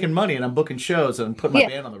 I'm making money and I'm booking shows and I'm putting my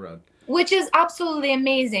band on the road. Which is absolutely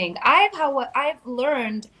amazing. I've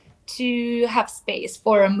learned to have space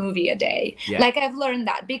for a movie a day. Yeah. I've learned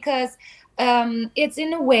that because it's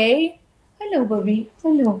in a way. Hello, Bobby.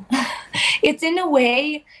 Hello. It's in a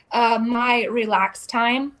way my relaxed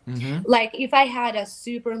time. Mm-hmm. If I had a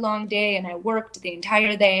super long day and I worked the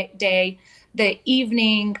entire day, the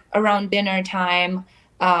evening around dinner time,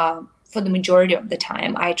 for the majority of the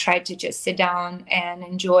time, I try to just sit down and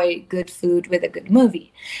enjoy good food with a good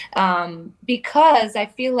movie. Because I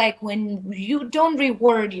feel like when you don't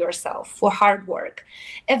reward yourself for hard work,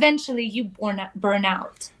 eventually you burn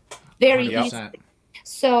out very 100%. easily.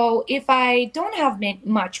 So if I don't have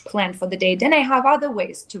much planned for the day, then I have other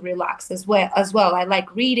ways to relax as well. I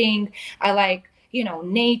like reading. I like,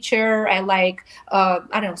 nature. I like,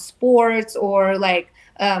 sports, or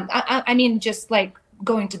just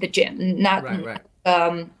going to the gym, not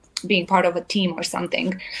being part of a team or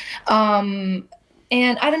something.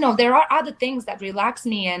 And I don't know, there are other things that relax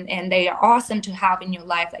me and they are awesome to have in your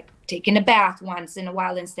life, like taking a bath once in a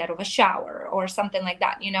while instead of a shower or something like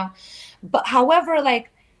that, But however,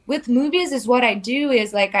 with movies is what I do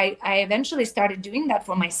is I eventually started doing that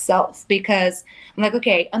for myself, because I'm like,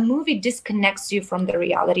 okay, a movie disconnects you from the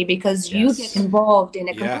reality because you get involved in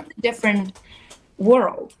a completely different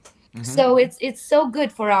world. Mm-hmm. So it's so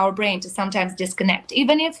good for our brain to sometimes disconnect,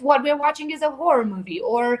 even if what we're watching is a horror movie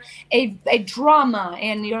or a drama,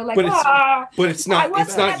 and you're like, but it's not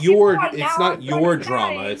your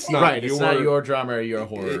drama. It's not It's not your drama or your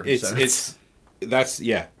horror. I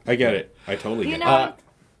get it. I totally get it.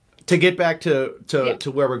 To get back to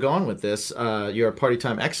where we're going with this, your Party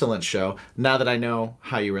Time Excellence show. Now that I know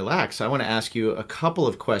how you relax, I want to ask you a couple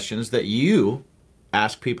of questions that you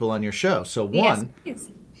ask people on your show. So one. Yes,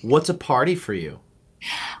 what's a party for you?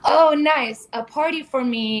 Oh, nice. A party for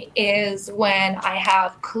me is when I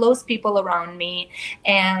have close people around me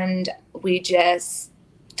and we just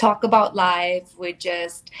talk about life. We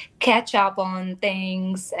just catch up on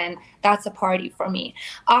things, and that's a party for me.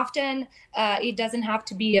 Often it doesn't have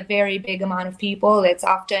to be a very big amount of people. It's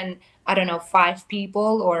often, 5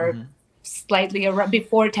 people or slightly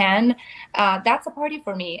before 10. That's a party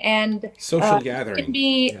for me. And social gathering can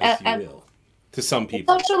be to some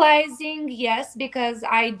people. Socializing, yes, because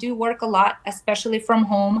I do work a lot, especially from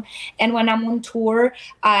home. And when I'm on tour,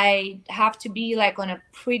 I have to be on a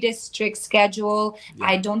pretty strict schedule. Yeah.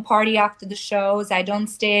 I don't party after the shows. I don't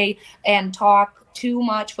stay and talk too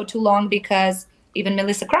much for too long, because even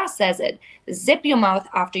Melissa Cross says it, zip your mouth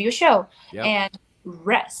after your show and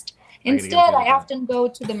rest. Instead, I often go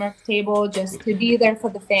to the Merc table just to be there for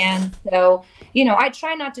the fans. So, I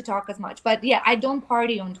try not to talk as much. But yeah, I don't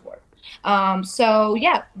party on tour.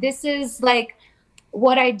 This is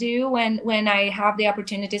what I do when I have the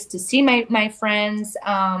opportunities to see my friends.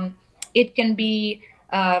 It can be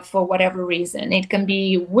for whatever reason. It can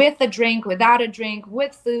be with a drink, without a drink,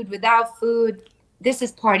 with food, without food. This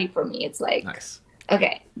is party for me. It's nice.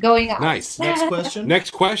 Okay, going on. Nice. Next question. Next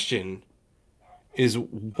question is,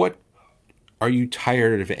 what are you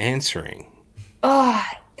tired of answering? Oh,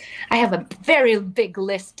 I have a very big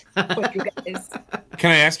list for you guys.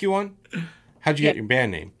 Can I ask you one? How'd you get your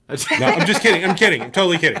band name? No, I'm just kidding. I'm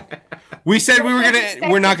totally kidding. We said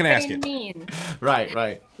we're not gonna ask it. Right.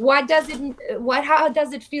 How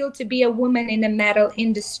does it feel to be a woman in the metal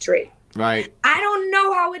industry? Right. I don't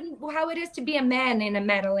know how it is to be a man in a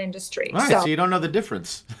metal industry. Right. So you don't know the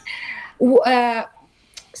difference.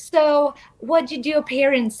 So, what did your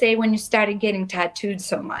parents say when you started getting tattooed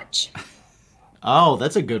so much? Oh,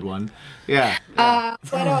 that's a good one. Yeah.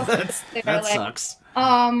 What else? That sucks.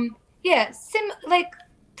 Yeah, like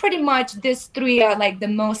pretty much these three are like the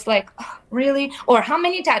most like, "Oh, really?" Or how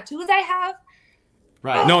many tattoos I have?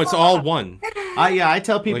 Right. No, it's all one. I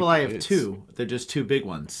tell people Like, I have it's- 2. They're just 2 big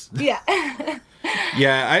ones. Yeah.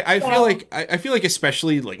 Yeah, I feel like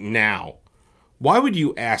especially like now, why would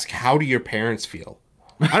you ask how do your parents feel?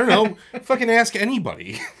 I don't know. Fucking ask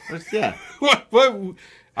anybody. Yeah. What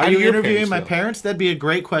how Are do you your interviewing my feel? parents? That'd be a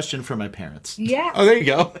great question for my parents. Yeah. Oh, there you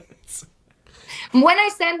go. When I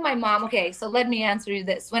send my mom, okay, so let me answer you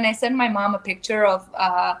this. When I send my mom a picture of,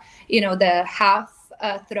 the half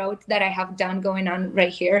throat that I have done going on right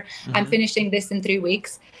here, I'm finishing this in 3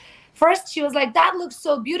 weeks. First, she was like, "That looks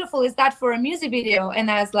so beautiful. Is that for a music video?" And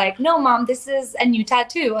I was like, "No, Mom, this is a new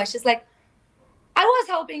tattoo." And she's like, "I was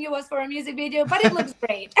hoping it was for a music video, but it looks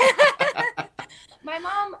great." My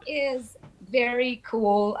mom is very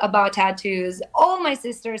cool about tattoos. All my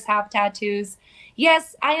sisters have tattoos.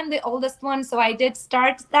 Yes, I am the oldest one, so I did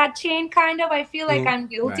start that chain kind of. I feel like I'm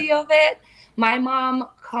guilty of it. My mom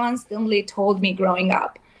constantly told me growing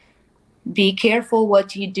up, "Be careful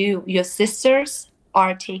what you do. Your sisters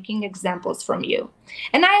are taking examples from you."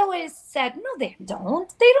 And I always said, "No, they don't.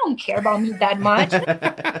 They don't care about me that much.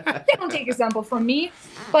 They don't take example from me."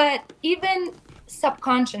 But even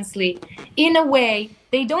subconsciously, in a way,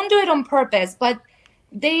 they don't do it on purpose, but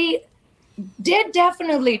they did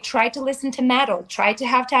definitely try to listen to metal, try to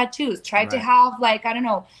have tattoos, try to have, like, I don't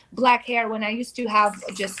know, black hair when I used to have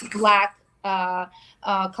just black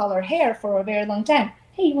color hair for a very long time.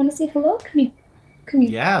 Hey, you want to say hello? Come here. Come here.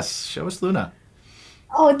 Yes. Show us Luna.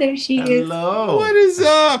 Oh, there she is. Hello. What is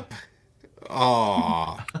up?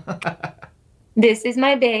 Aw. This is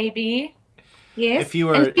my baby. Yes. If you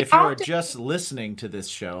are And she often- just listening to this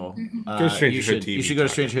show, Go to you should StrangerHoodTV. go to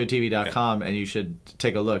strangerhoodtv.com and you should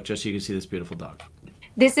take a look just so you can see this beautiful dog.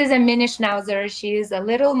 This is a mini schnauzer. She's a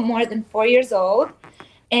little more than 4 years old,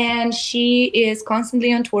 and she is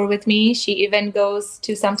constantly on tour with me. She even goes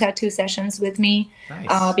to some tattoo sessions with me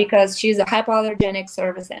Nice. because she's a hypoallergenic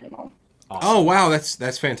service animal. Awesome. Oh wow, that's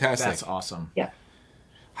fantastic. That's awesome. Yeah.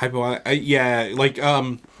 Yeah, like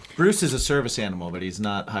Bruce is a service animal, but he's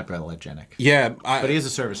not hyperallergenic. yeah, But he is a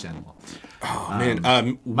service animal. oh man,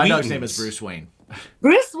 My dog's name Wheaton's- is Bruce Wayne.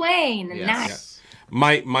 Bruce Wayne. Yes. Nice.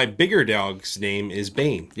 My bigger dog's name is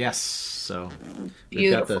Bane. Yes. So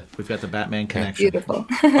Beautiful. we've got the Batman connection. Beautiful.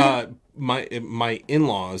 My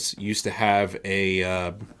in-laws used to have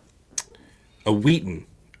a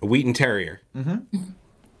Wheaton Terrier. Mm-hmm.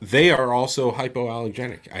 They are also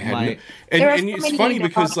hypoallergenic. and There are and so it's many funny dogs.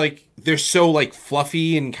 because like they're so like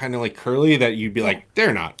fluffy and kind of like curly that you'd be like,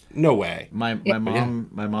 they're not. No way. My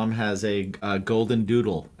mom has a golden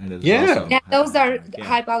doodle, and it's Yeah. also Yeah, those are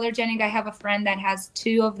hypoallergenic. hypoallergenic. I have a friend that has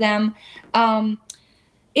 2 of them.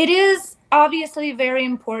 It is obviously very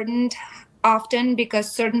important often because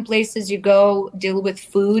certain places you go deal with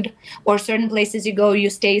food, or certain places you go you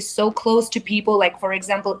stay so close to people, like for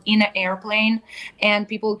example in an airplane, and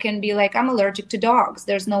people can be like, "I'm allergic to dogs.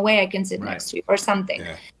 There's no way I can sit next to you," or something.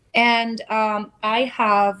 Yeah. And I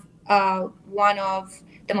have one of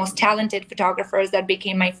the most talented photographers that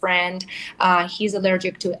became my friend. He's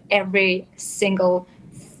allergic to every single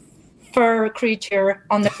fur creature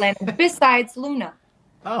on the planet besides Luna.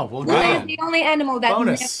 Oh, well, Wow. Luna good. is the only animal that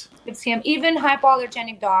Bonus. never gives him. Even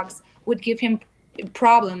hypoallergenic dogs would give him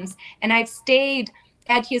problems. And I've stayed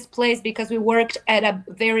at his place because we worked at a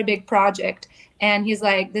very big project. And he's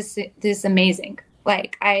like, "This is amazing.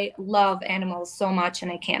 Like, I love animals so much,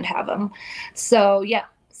 and I can't have them." So yeah,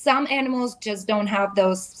 some animals just don't have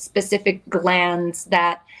those specific glands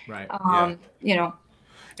that, Right.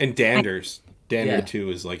 And dander Yeah. too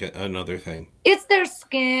is like another thing. it's their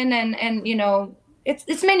skin and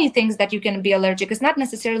it's many things that you can be allergic. It's not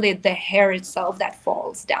necessarily the hair itself that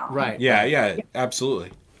falls down. Right. Yeah,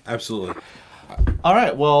 absolutely. All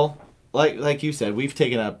right. Well, like you said, we've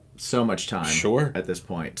taken up so much time. Sure. At this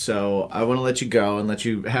point, so I want to let you go and let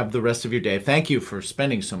you have the rest of your day. Thank you for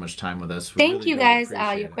spending so much time with us. We Thank really, you really guys.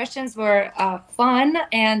 appreciate Your it. questions were fun,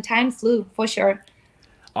 and time flew for sure.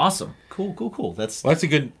 Awesome. Cool. That's Well, that's a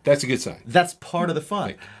good sign. That's part of the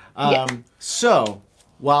fun. Yeah. So,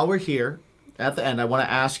 while we're here at the end, I want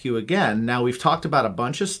to ask you again. Now, we've talked about a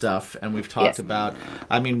bunch of stuff, and we've talked Yes. about,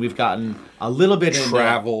 we've gotten a little bit into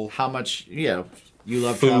Travel. how much, you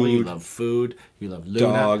love travel, you Food. love food, you love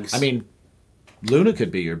Luna. Dogs. Luna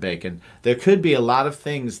could be your bacon. There could be a lot of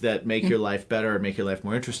things that make your life better or make your life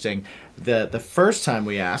more interesting. The first time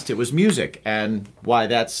we asked, it was music, and why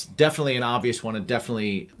that's definitely an obvious one and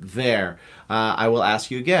definitely there. I will ask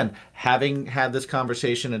you again, having had this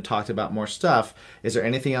conversation and talked about more stuff, is there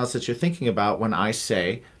anything else that you're thinking about when I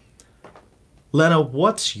say, Lena,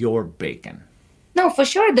 what's your bacon? No, for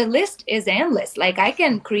sure. The list is endless. Like, I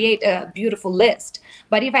can create a beautiful list,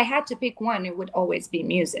 but if I had to pick one, it would always be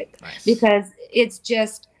music. Nice. Because it's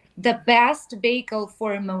just the best vehicle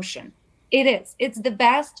for emotion. It is. It's the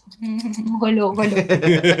best. Hello.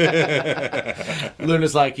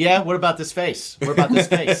 Luna's like, yeah, what about this face? What about this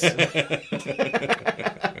face?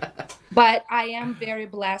 But I am very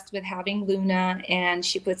blessed with having Luna, and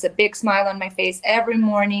she puts a big smile on my face every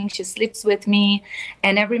morning. She sleeps with me,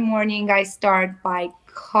 and every morning I start by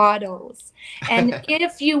cuddles. And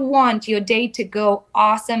if you want your day to go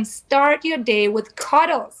awesome, start your day with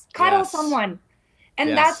cuddles. Cuddle Yes. someone. And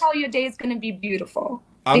Yes. that's how your day is going to be beautiful.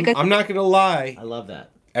 I'm not going to lie. I love that.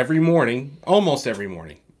 Every morning, almost every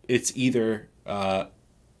morning, it's either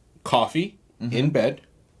coffee in bed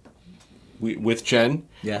with Jen.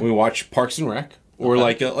 Yeah. We watch Parks and Rec, or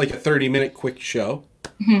like a 30-minute quick show,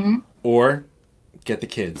 or get the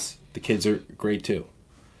kids. The kids are great too.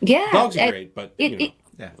 Yeah. Dogs are great, but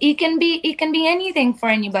It can be anything for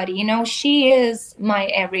anybody. You know, she is my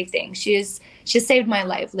everything. She saved my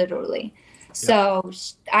life, literally. So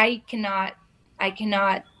I cannot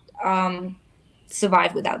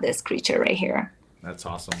survive without this creature right here. That's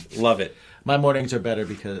awesome. love it. My mornings are better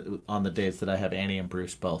because on the days that I have Annie and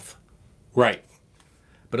Bruce both. Right,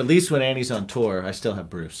 But at least when Annie's on tour, I still have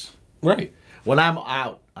Bruce. right. When I'm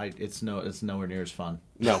out, it's nowhere near as fun.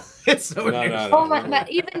 No, It's nowhere near as Oh my! But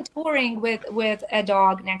even touring with a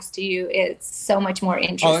dog next to you, it's so much more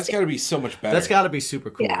interesting. oh, that's got to be so much better. That's got to be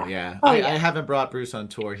super cool. Yeah. Yeah. Oh, I yeah. haven't brought Bruce on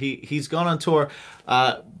tour. He's gone on tour.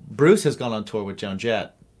 Bruce has gone on tour with Joan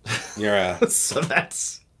Jett. Yeah. So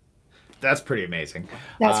that's pretty amazing.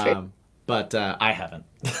 That's great. But I haven't.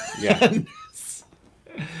 Yeah.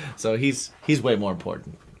 So he's way more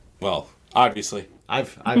important. Well, obviously.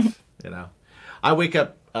 I've I wake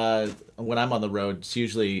up when I'm on the road. It's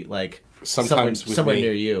usually like Sometimes with somewhere me.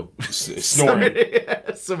 near you. Snoring.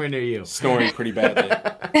 Somewhere near you. Snoring pretty badly.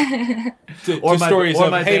 Or the my- stories or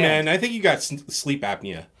of, my hey band. man, I think you got sleep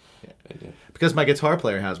apnea. Because my guitar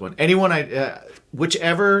player has one.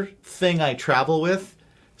 Whichever thing I travel with,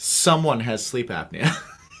 someone has sleep apnea.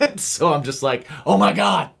 So I'm just like, oh my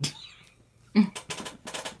God.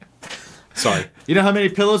 Sorry. You know how many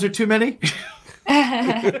pillows are too many?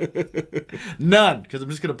 None, because I'm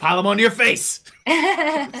just going to pile them on your face.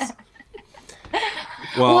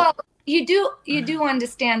 Well, you do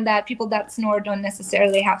understand that people that snore don't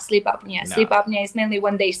necessarily have sleep apnea. No. Sleep apnea is mainly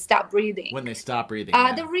when they stop breathing. When they stop breathing.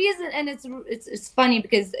 The reason, and it's funny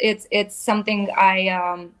because it's something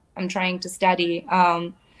I'm trying to study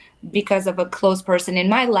because of a close person in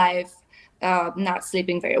my life not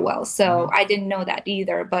sleeping very well. So I didn't know that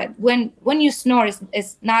either. But when you snore,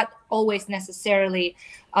 it's not always necessarily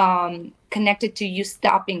connected to you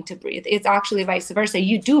stopping to breathe. It's actually vice versa.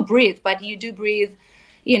 You do breathe, but you do breathe,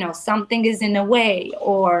 something is in the way,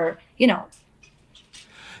 or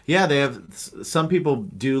Yeah, they have. Some people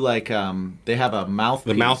do like they have a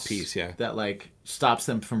mouthpiece. The mouthpiece, yeah. That like stops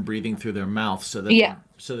them from breathing through their mouth, so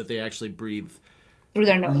that they actually breathe through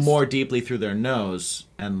their nose. more deeply through their nose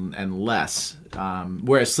and less.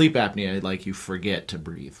 Whereas sleep apnea, like you forget to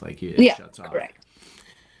breathe, like it shuts off. Correct.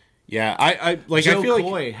 Yeah, I Joe feel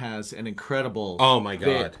Coy like has an incredible Oh my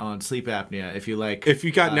bit God. on sleep apnea. If you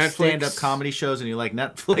got Netflix stand-up comedy shows and you like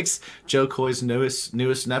Netflix, Joe Coy's newest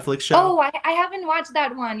Netflix show. Oh, I haven't watched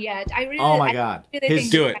that one yet. I really. Oh my God. I really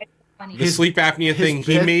think Do it's it. funny. the sleep apnea thing,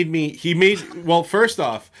 bit- well, first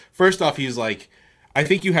off he's like, I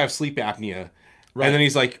think you have sleep apnea. Right. And then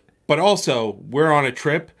he's like, but also we're on a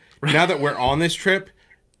trip. Now that we're on this trip,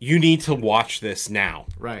 you need to watch this now.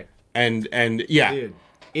 Right. And yeah. Dude,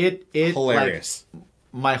 it Hilarious. Like,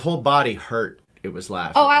 my whole body hurt. It was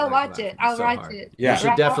laughing. Oh, I'll Like, watch it. laughing I'll so watch hard. it. Yeah. You should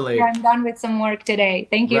Right definitely- after I'm done with some work today.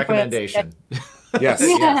 Thank you Recommendation. Yes.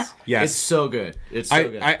 Yes. Yes. It's so good. It's so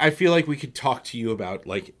good. I feel like we could talk to you about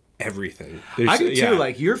like everything. I do too. yeah.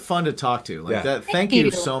 Like you're fun to talk to. Like Yeah. that. Thank Thank you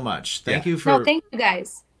you. so much. Thank Yeah. you for. No, thank you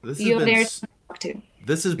guys. This has You're been there s- to talk to.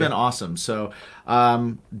 This has been awesome. So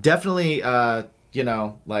definitely,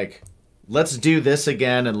 like let's do this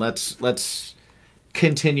again and let's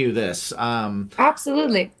continue this.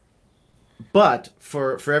 Absolutely. But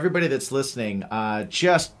for everybody that's listening,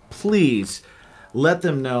 just please let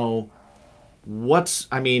them know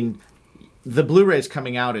the Blu-ray's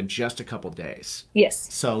coming out in just a couple days.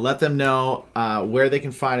 Yes. So let them know where they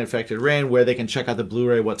can find Infected Rain, where they can check out the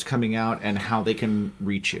Blu-ray, what's coming out, and how they can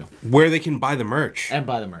reach you. Where they can buy the merch. And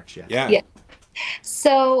buy the merch, Yeah. Yeah.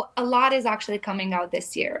 So a lot is actually coming out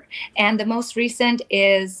this year. And the most recent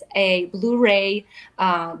is a Blu-ray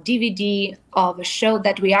DVD of a show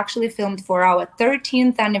that we actually filmed for our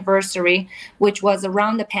 13th anniversary, which was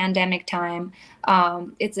around the pandemic time.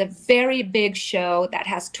 It's a very big show that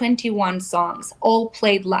has 21 songs, all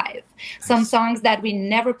played live. Some songs that we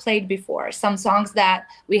never played before, some songs that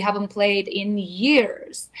we haven't played in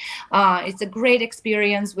years. It's a great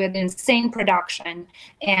experience with insane production.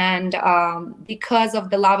 And because of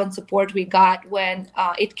the love and support we got when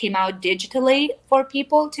it came out digitally for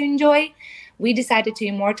people to enjoy, we decided to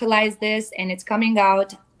immortalize this, and it's coming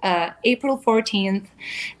out April 14th.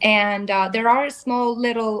 And there are small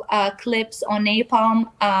little clips on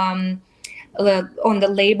Napalm on the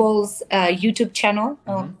label's YouTube channel.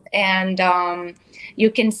 And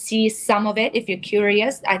you can see some of it if you're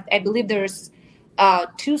curious. I believe there's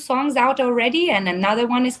 2 songs out already, and another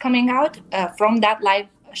one is coming out from that live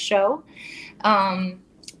show.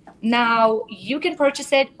 Now, you can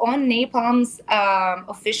purchase it on Napalm's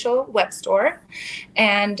official web store,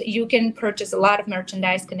 and you can purchase a lot of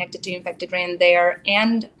merchandise connected to Infected Rain there.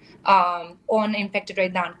 And on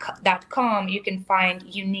infectedrain.com, you can find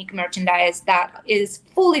unique merchandise that is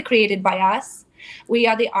fully created by us. We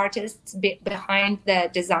are the artists behind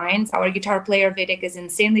the designs. Our guitar player, Vidic, is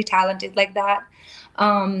insanely talented like that.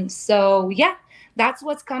 So, yeah. That's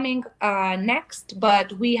what's coming next,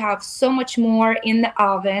 but we have so much more in the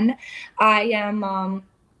oven. I am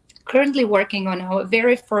currently working on our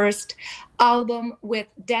very first album with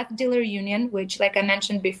Death Dealer Union, which, like I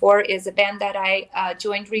mentioned before, is a band that I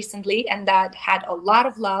joined recently and that had a lot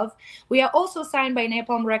of love. We are also signed by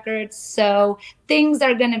Napalm Records, so things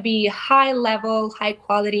are going to be high level, high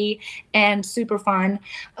quality, and super fun.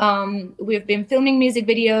 We've been filming music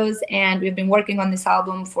videos, and we've been working on this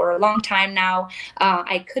album for a long time now.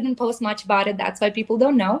 I couldn't post much about it. That's why people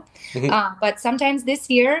don't know. But sometimes this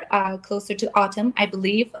year, closer to autumn, I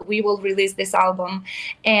believe, we will release this album.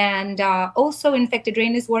 And also, Infected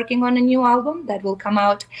Rain is working on a new album that will come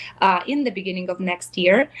out in the beginning of next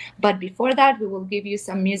year. But before that, we will give you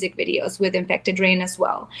some music videos with Infected Rain as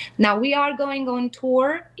well. Now, we are going on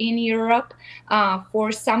tour in Europe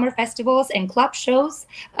for summer festivals and club shows,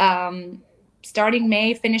 starting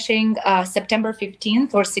May, finishing September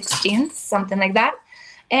 15th or 16th, something like that.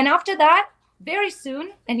 And after that, very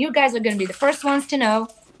soon, and you guys are going to be the first ones to know,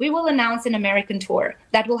 we will announce an American tour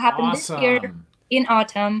that will happen this year in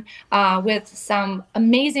autumn with some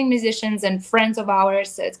amazing musicians and friends of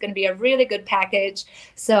ours. So it's going to be a really good package.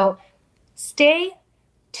 So stay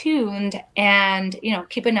tuned and,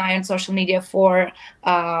 keep an eye on social media for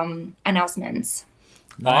announcements.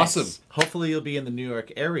 Nice. Awesome. Hopefully you'll be in the New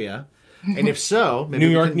York area. And if so, maybe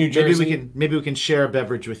New York, New Jersey. Maybe we can share a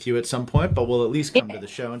beverage with you at some point, but we'll at least come to the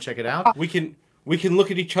show and check it out. We can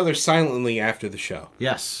look at each other silently after the show.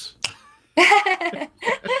 Yes.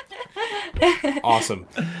 Awesome.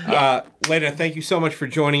 Lena, thank you so much for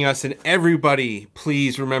joining us. And everybody,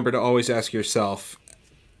 please remember to always ask yourself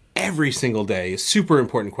every single day a super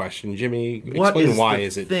important question. Jimmy, explain why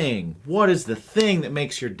is it? What is the thing that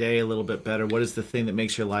makes your day a little bit better? What is the thing that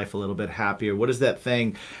makes your life a little bit happier? What is that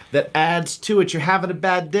thing that adds to it? You're having a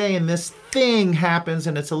bad day and this thing happens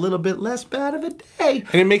and it's a little bit less bad of a day.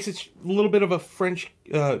 And it makes it a little bit of a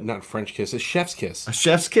not French kiss, a chef's kiss. A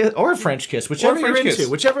chef's kiss or a French kiss, whichever you're into.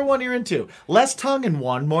 Whichever one you're into. Less tongue in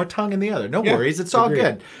one, more tongue in the other. No worries, it's all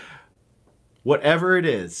good. Whatever it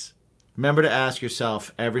is, remember to ask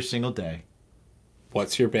yourself every single day,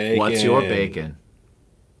 what's your bacon? What's your bacon?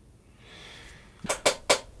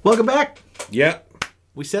 Welcome back. Yep.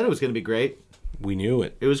 We said it was going to be great. We knew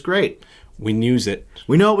it. It was great. We knews it.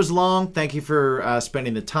 We know it was long. Thank you for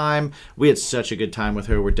spending the time. We had such a good time with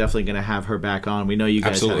her. We're definitely going to have her back on. We know you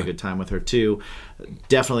guys had a good time with her too.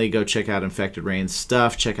 Definitely go check out Infected Rain's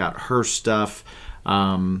stuff. Check out her stuff.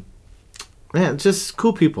 Man, just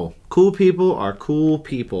cool people. Cool people are cool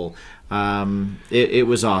people. It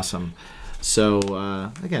was awesome. So,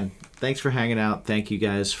 again, thanks for hanging out. Thank you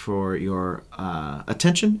guys for your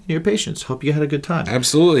attention and your patience. Hope you had a good time.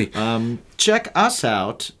 Absolutely. Check us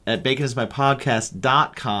out at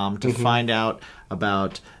baconismypodcast.com to find out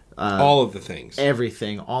about all of the things.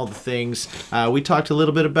 Everything. All the things. We talked a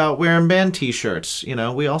little bit about wearing band t-shirts.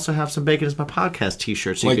 We also have some Bacon is My Podcast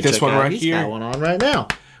t-shirts. So like you can this check one out. right He's here. got one on right now.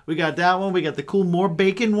 We got that one. We got the cool More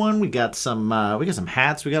Bacon one. We got some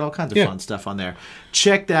hats. We got all kinds of fun stuff on there.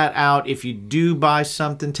 Check that out. If you do buy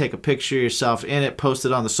something, take a picture of yourself in it, post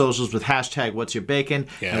it on the socials with hashtag What's Your Bacon,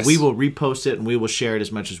 and we will repost it and we will share it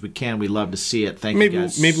as much as we can. We love to see it. Thank you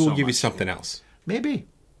guys. Maybe we'll give you something else. Maybe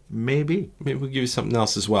we'll give you something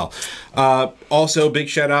else as well. Also, big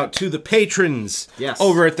shout out to the patrons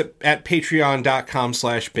over at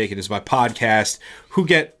patreon.com/baconismypodcast who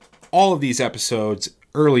get all of these episodes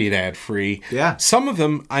early and ad free. Yeah. Some of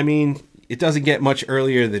them, I mean, it doesn't get much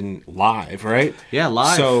earlier than live, right? Yeah,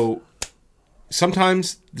 live. So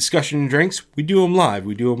sometimes Discussion and Drinks, we do them live.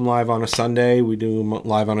 We do them live on a Sunday. We do them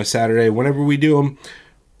live on a Saturday. Whenever we do them,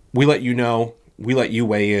 we let you know. We let you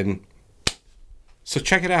weigh in. So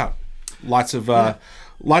check it out. Lots of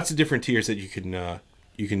different tiers that you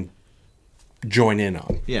can join in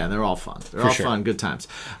on. Yeah, they're all fun. They're all fun. Good times.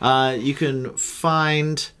 You can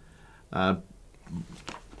find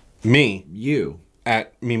you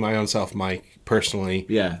at me my own self Mike personally.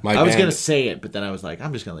 Yeah, I was gonna say it, but then I was like,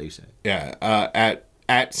 I'm just gonna let you say it. Yeah,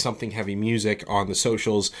 at Something Heavy Music on the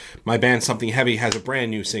socials. My band Something Heavy has a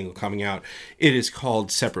brand new single coming out. It is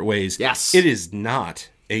called Separate Ways. Yes, it is not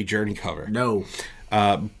a Journey cover. No,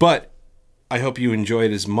 but I hope you enjoy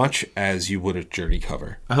it as much as you would a Journey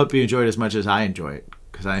cover. I hope you enjoy it as much as I enjoy it.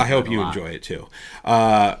 I hope you enjoy it too.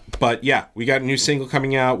 But yeah, we got a new single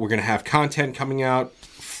coming out. We're going to have content coming out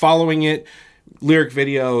following it. Lyric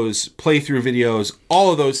videos, playthrough videos,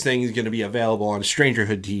 all of those things are going to be available on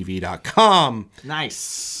strangerhoodtv.com.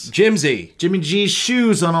 Nice. Jimsy. Jimmy G's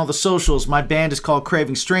Shoes on all the socials. My band is called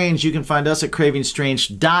Craving Strange. You can find us at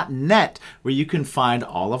cravingstrange.net, where you can find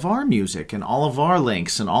all of our music and all of our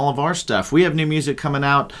links and all of our stuff. We have new music coming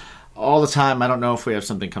out all the time. I don't know if we have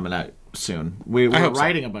something coming out soon. We're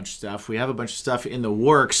writing a bunch of stuff. We have a bunch of stuff in the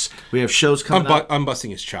works. We have shows coming up. I'm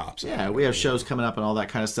busting his chops. Yeah, we have shows coming up and all that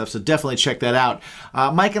kind of stuff, so definitely check that out.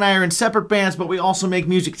 Mike and I are in separate bands, but we also make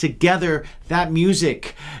music together. That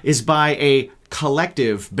music is by a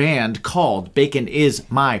collective band called Bacon Is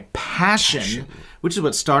My Passion, which is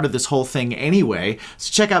what started this whole thing anyway.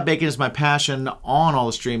 So check out Bacon Is My Passion on all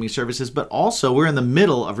the streaming services, but also we're in the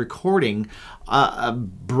middle of recording a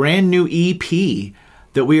brand new EP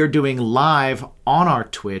that we are doing live on our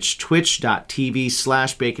Twitch,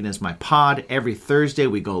 twitch.tv/baconismypod. Every Thursday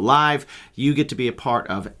we go live. You get to be a part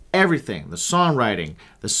of everything: the songwriting,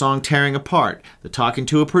 the song tearing apart, the talking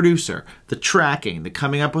to a producer, the tracking, the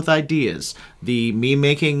coming up with ideas, the me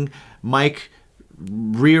making Mike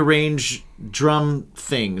rearrange drum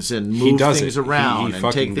things and move things around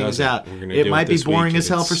and take things out. It might be boring as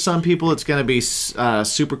hell for some people. It's going to be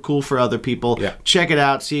super cool for other people. Yeah. Check it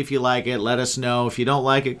out. See if you like it. Let us know. If you don't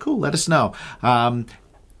like it, cool. Let us know.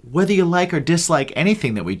 Whether you like or dislike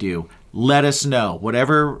anything that we do, let us know.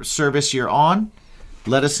 Whatever service you're on,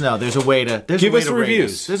 let us know. There's a way to give us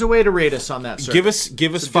reviews. There's a way to rate us on that service.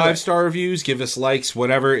 Give us 5-star reviews. Give us likes.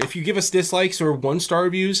 Whatever. If you give us dislikes or 1-star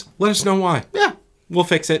reviews, let us know why. Yeah. We'll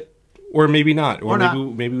fix it, or maybe not, or not.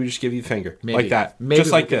 maybe we just give you the finger, maybe. like that, maybe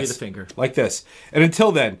just like we'll this, give you the finger. like this. And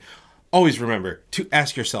until then, always remember to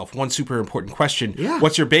ask yourself one super important question: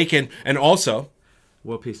 What's your bacon? And also,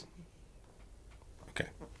 world peace.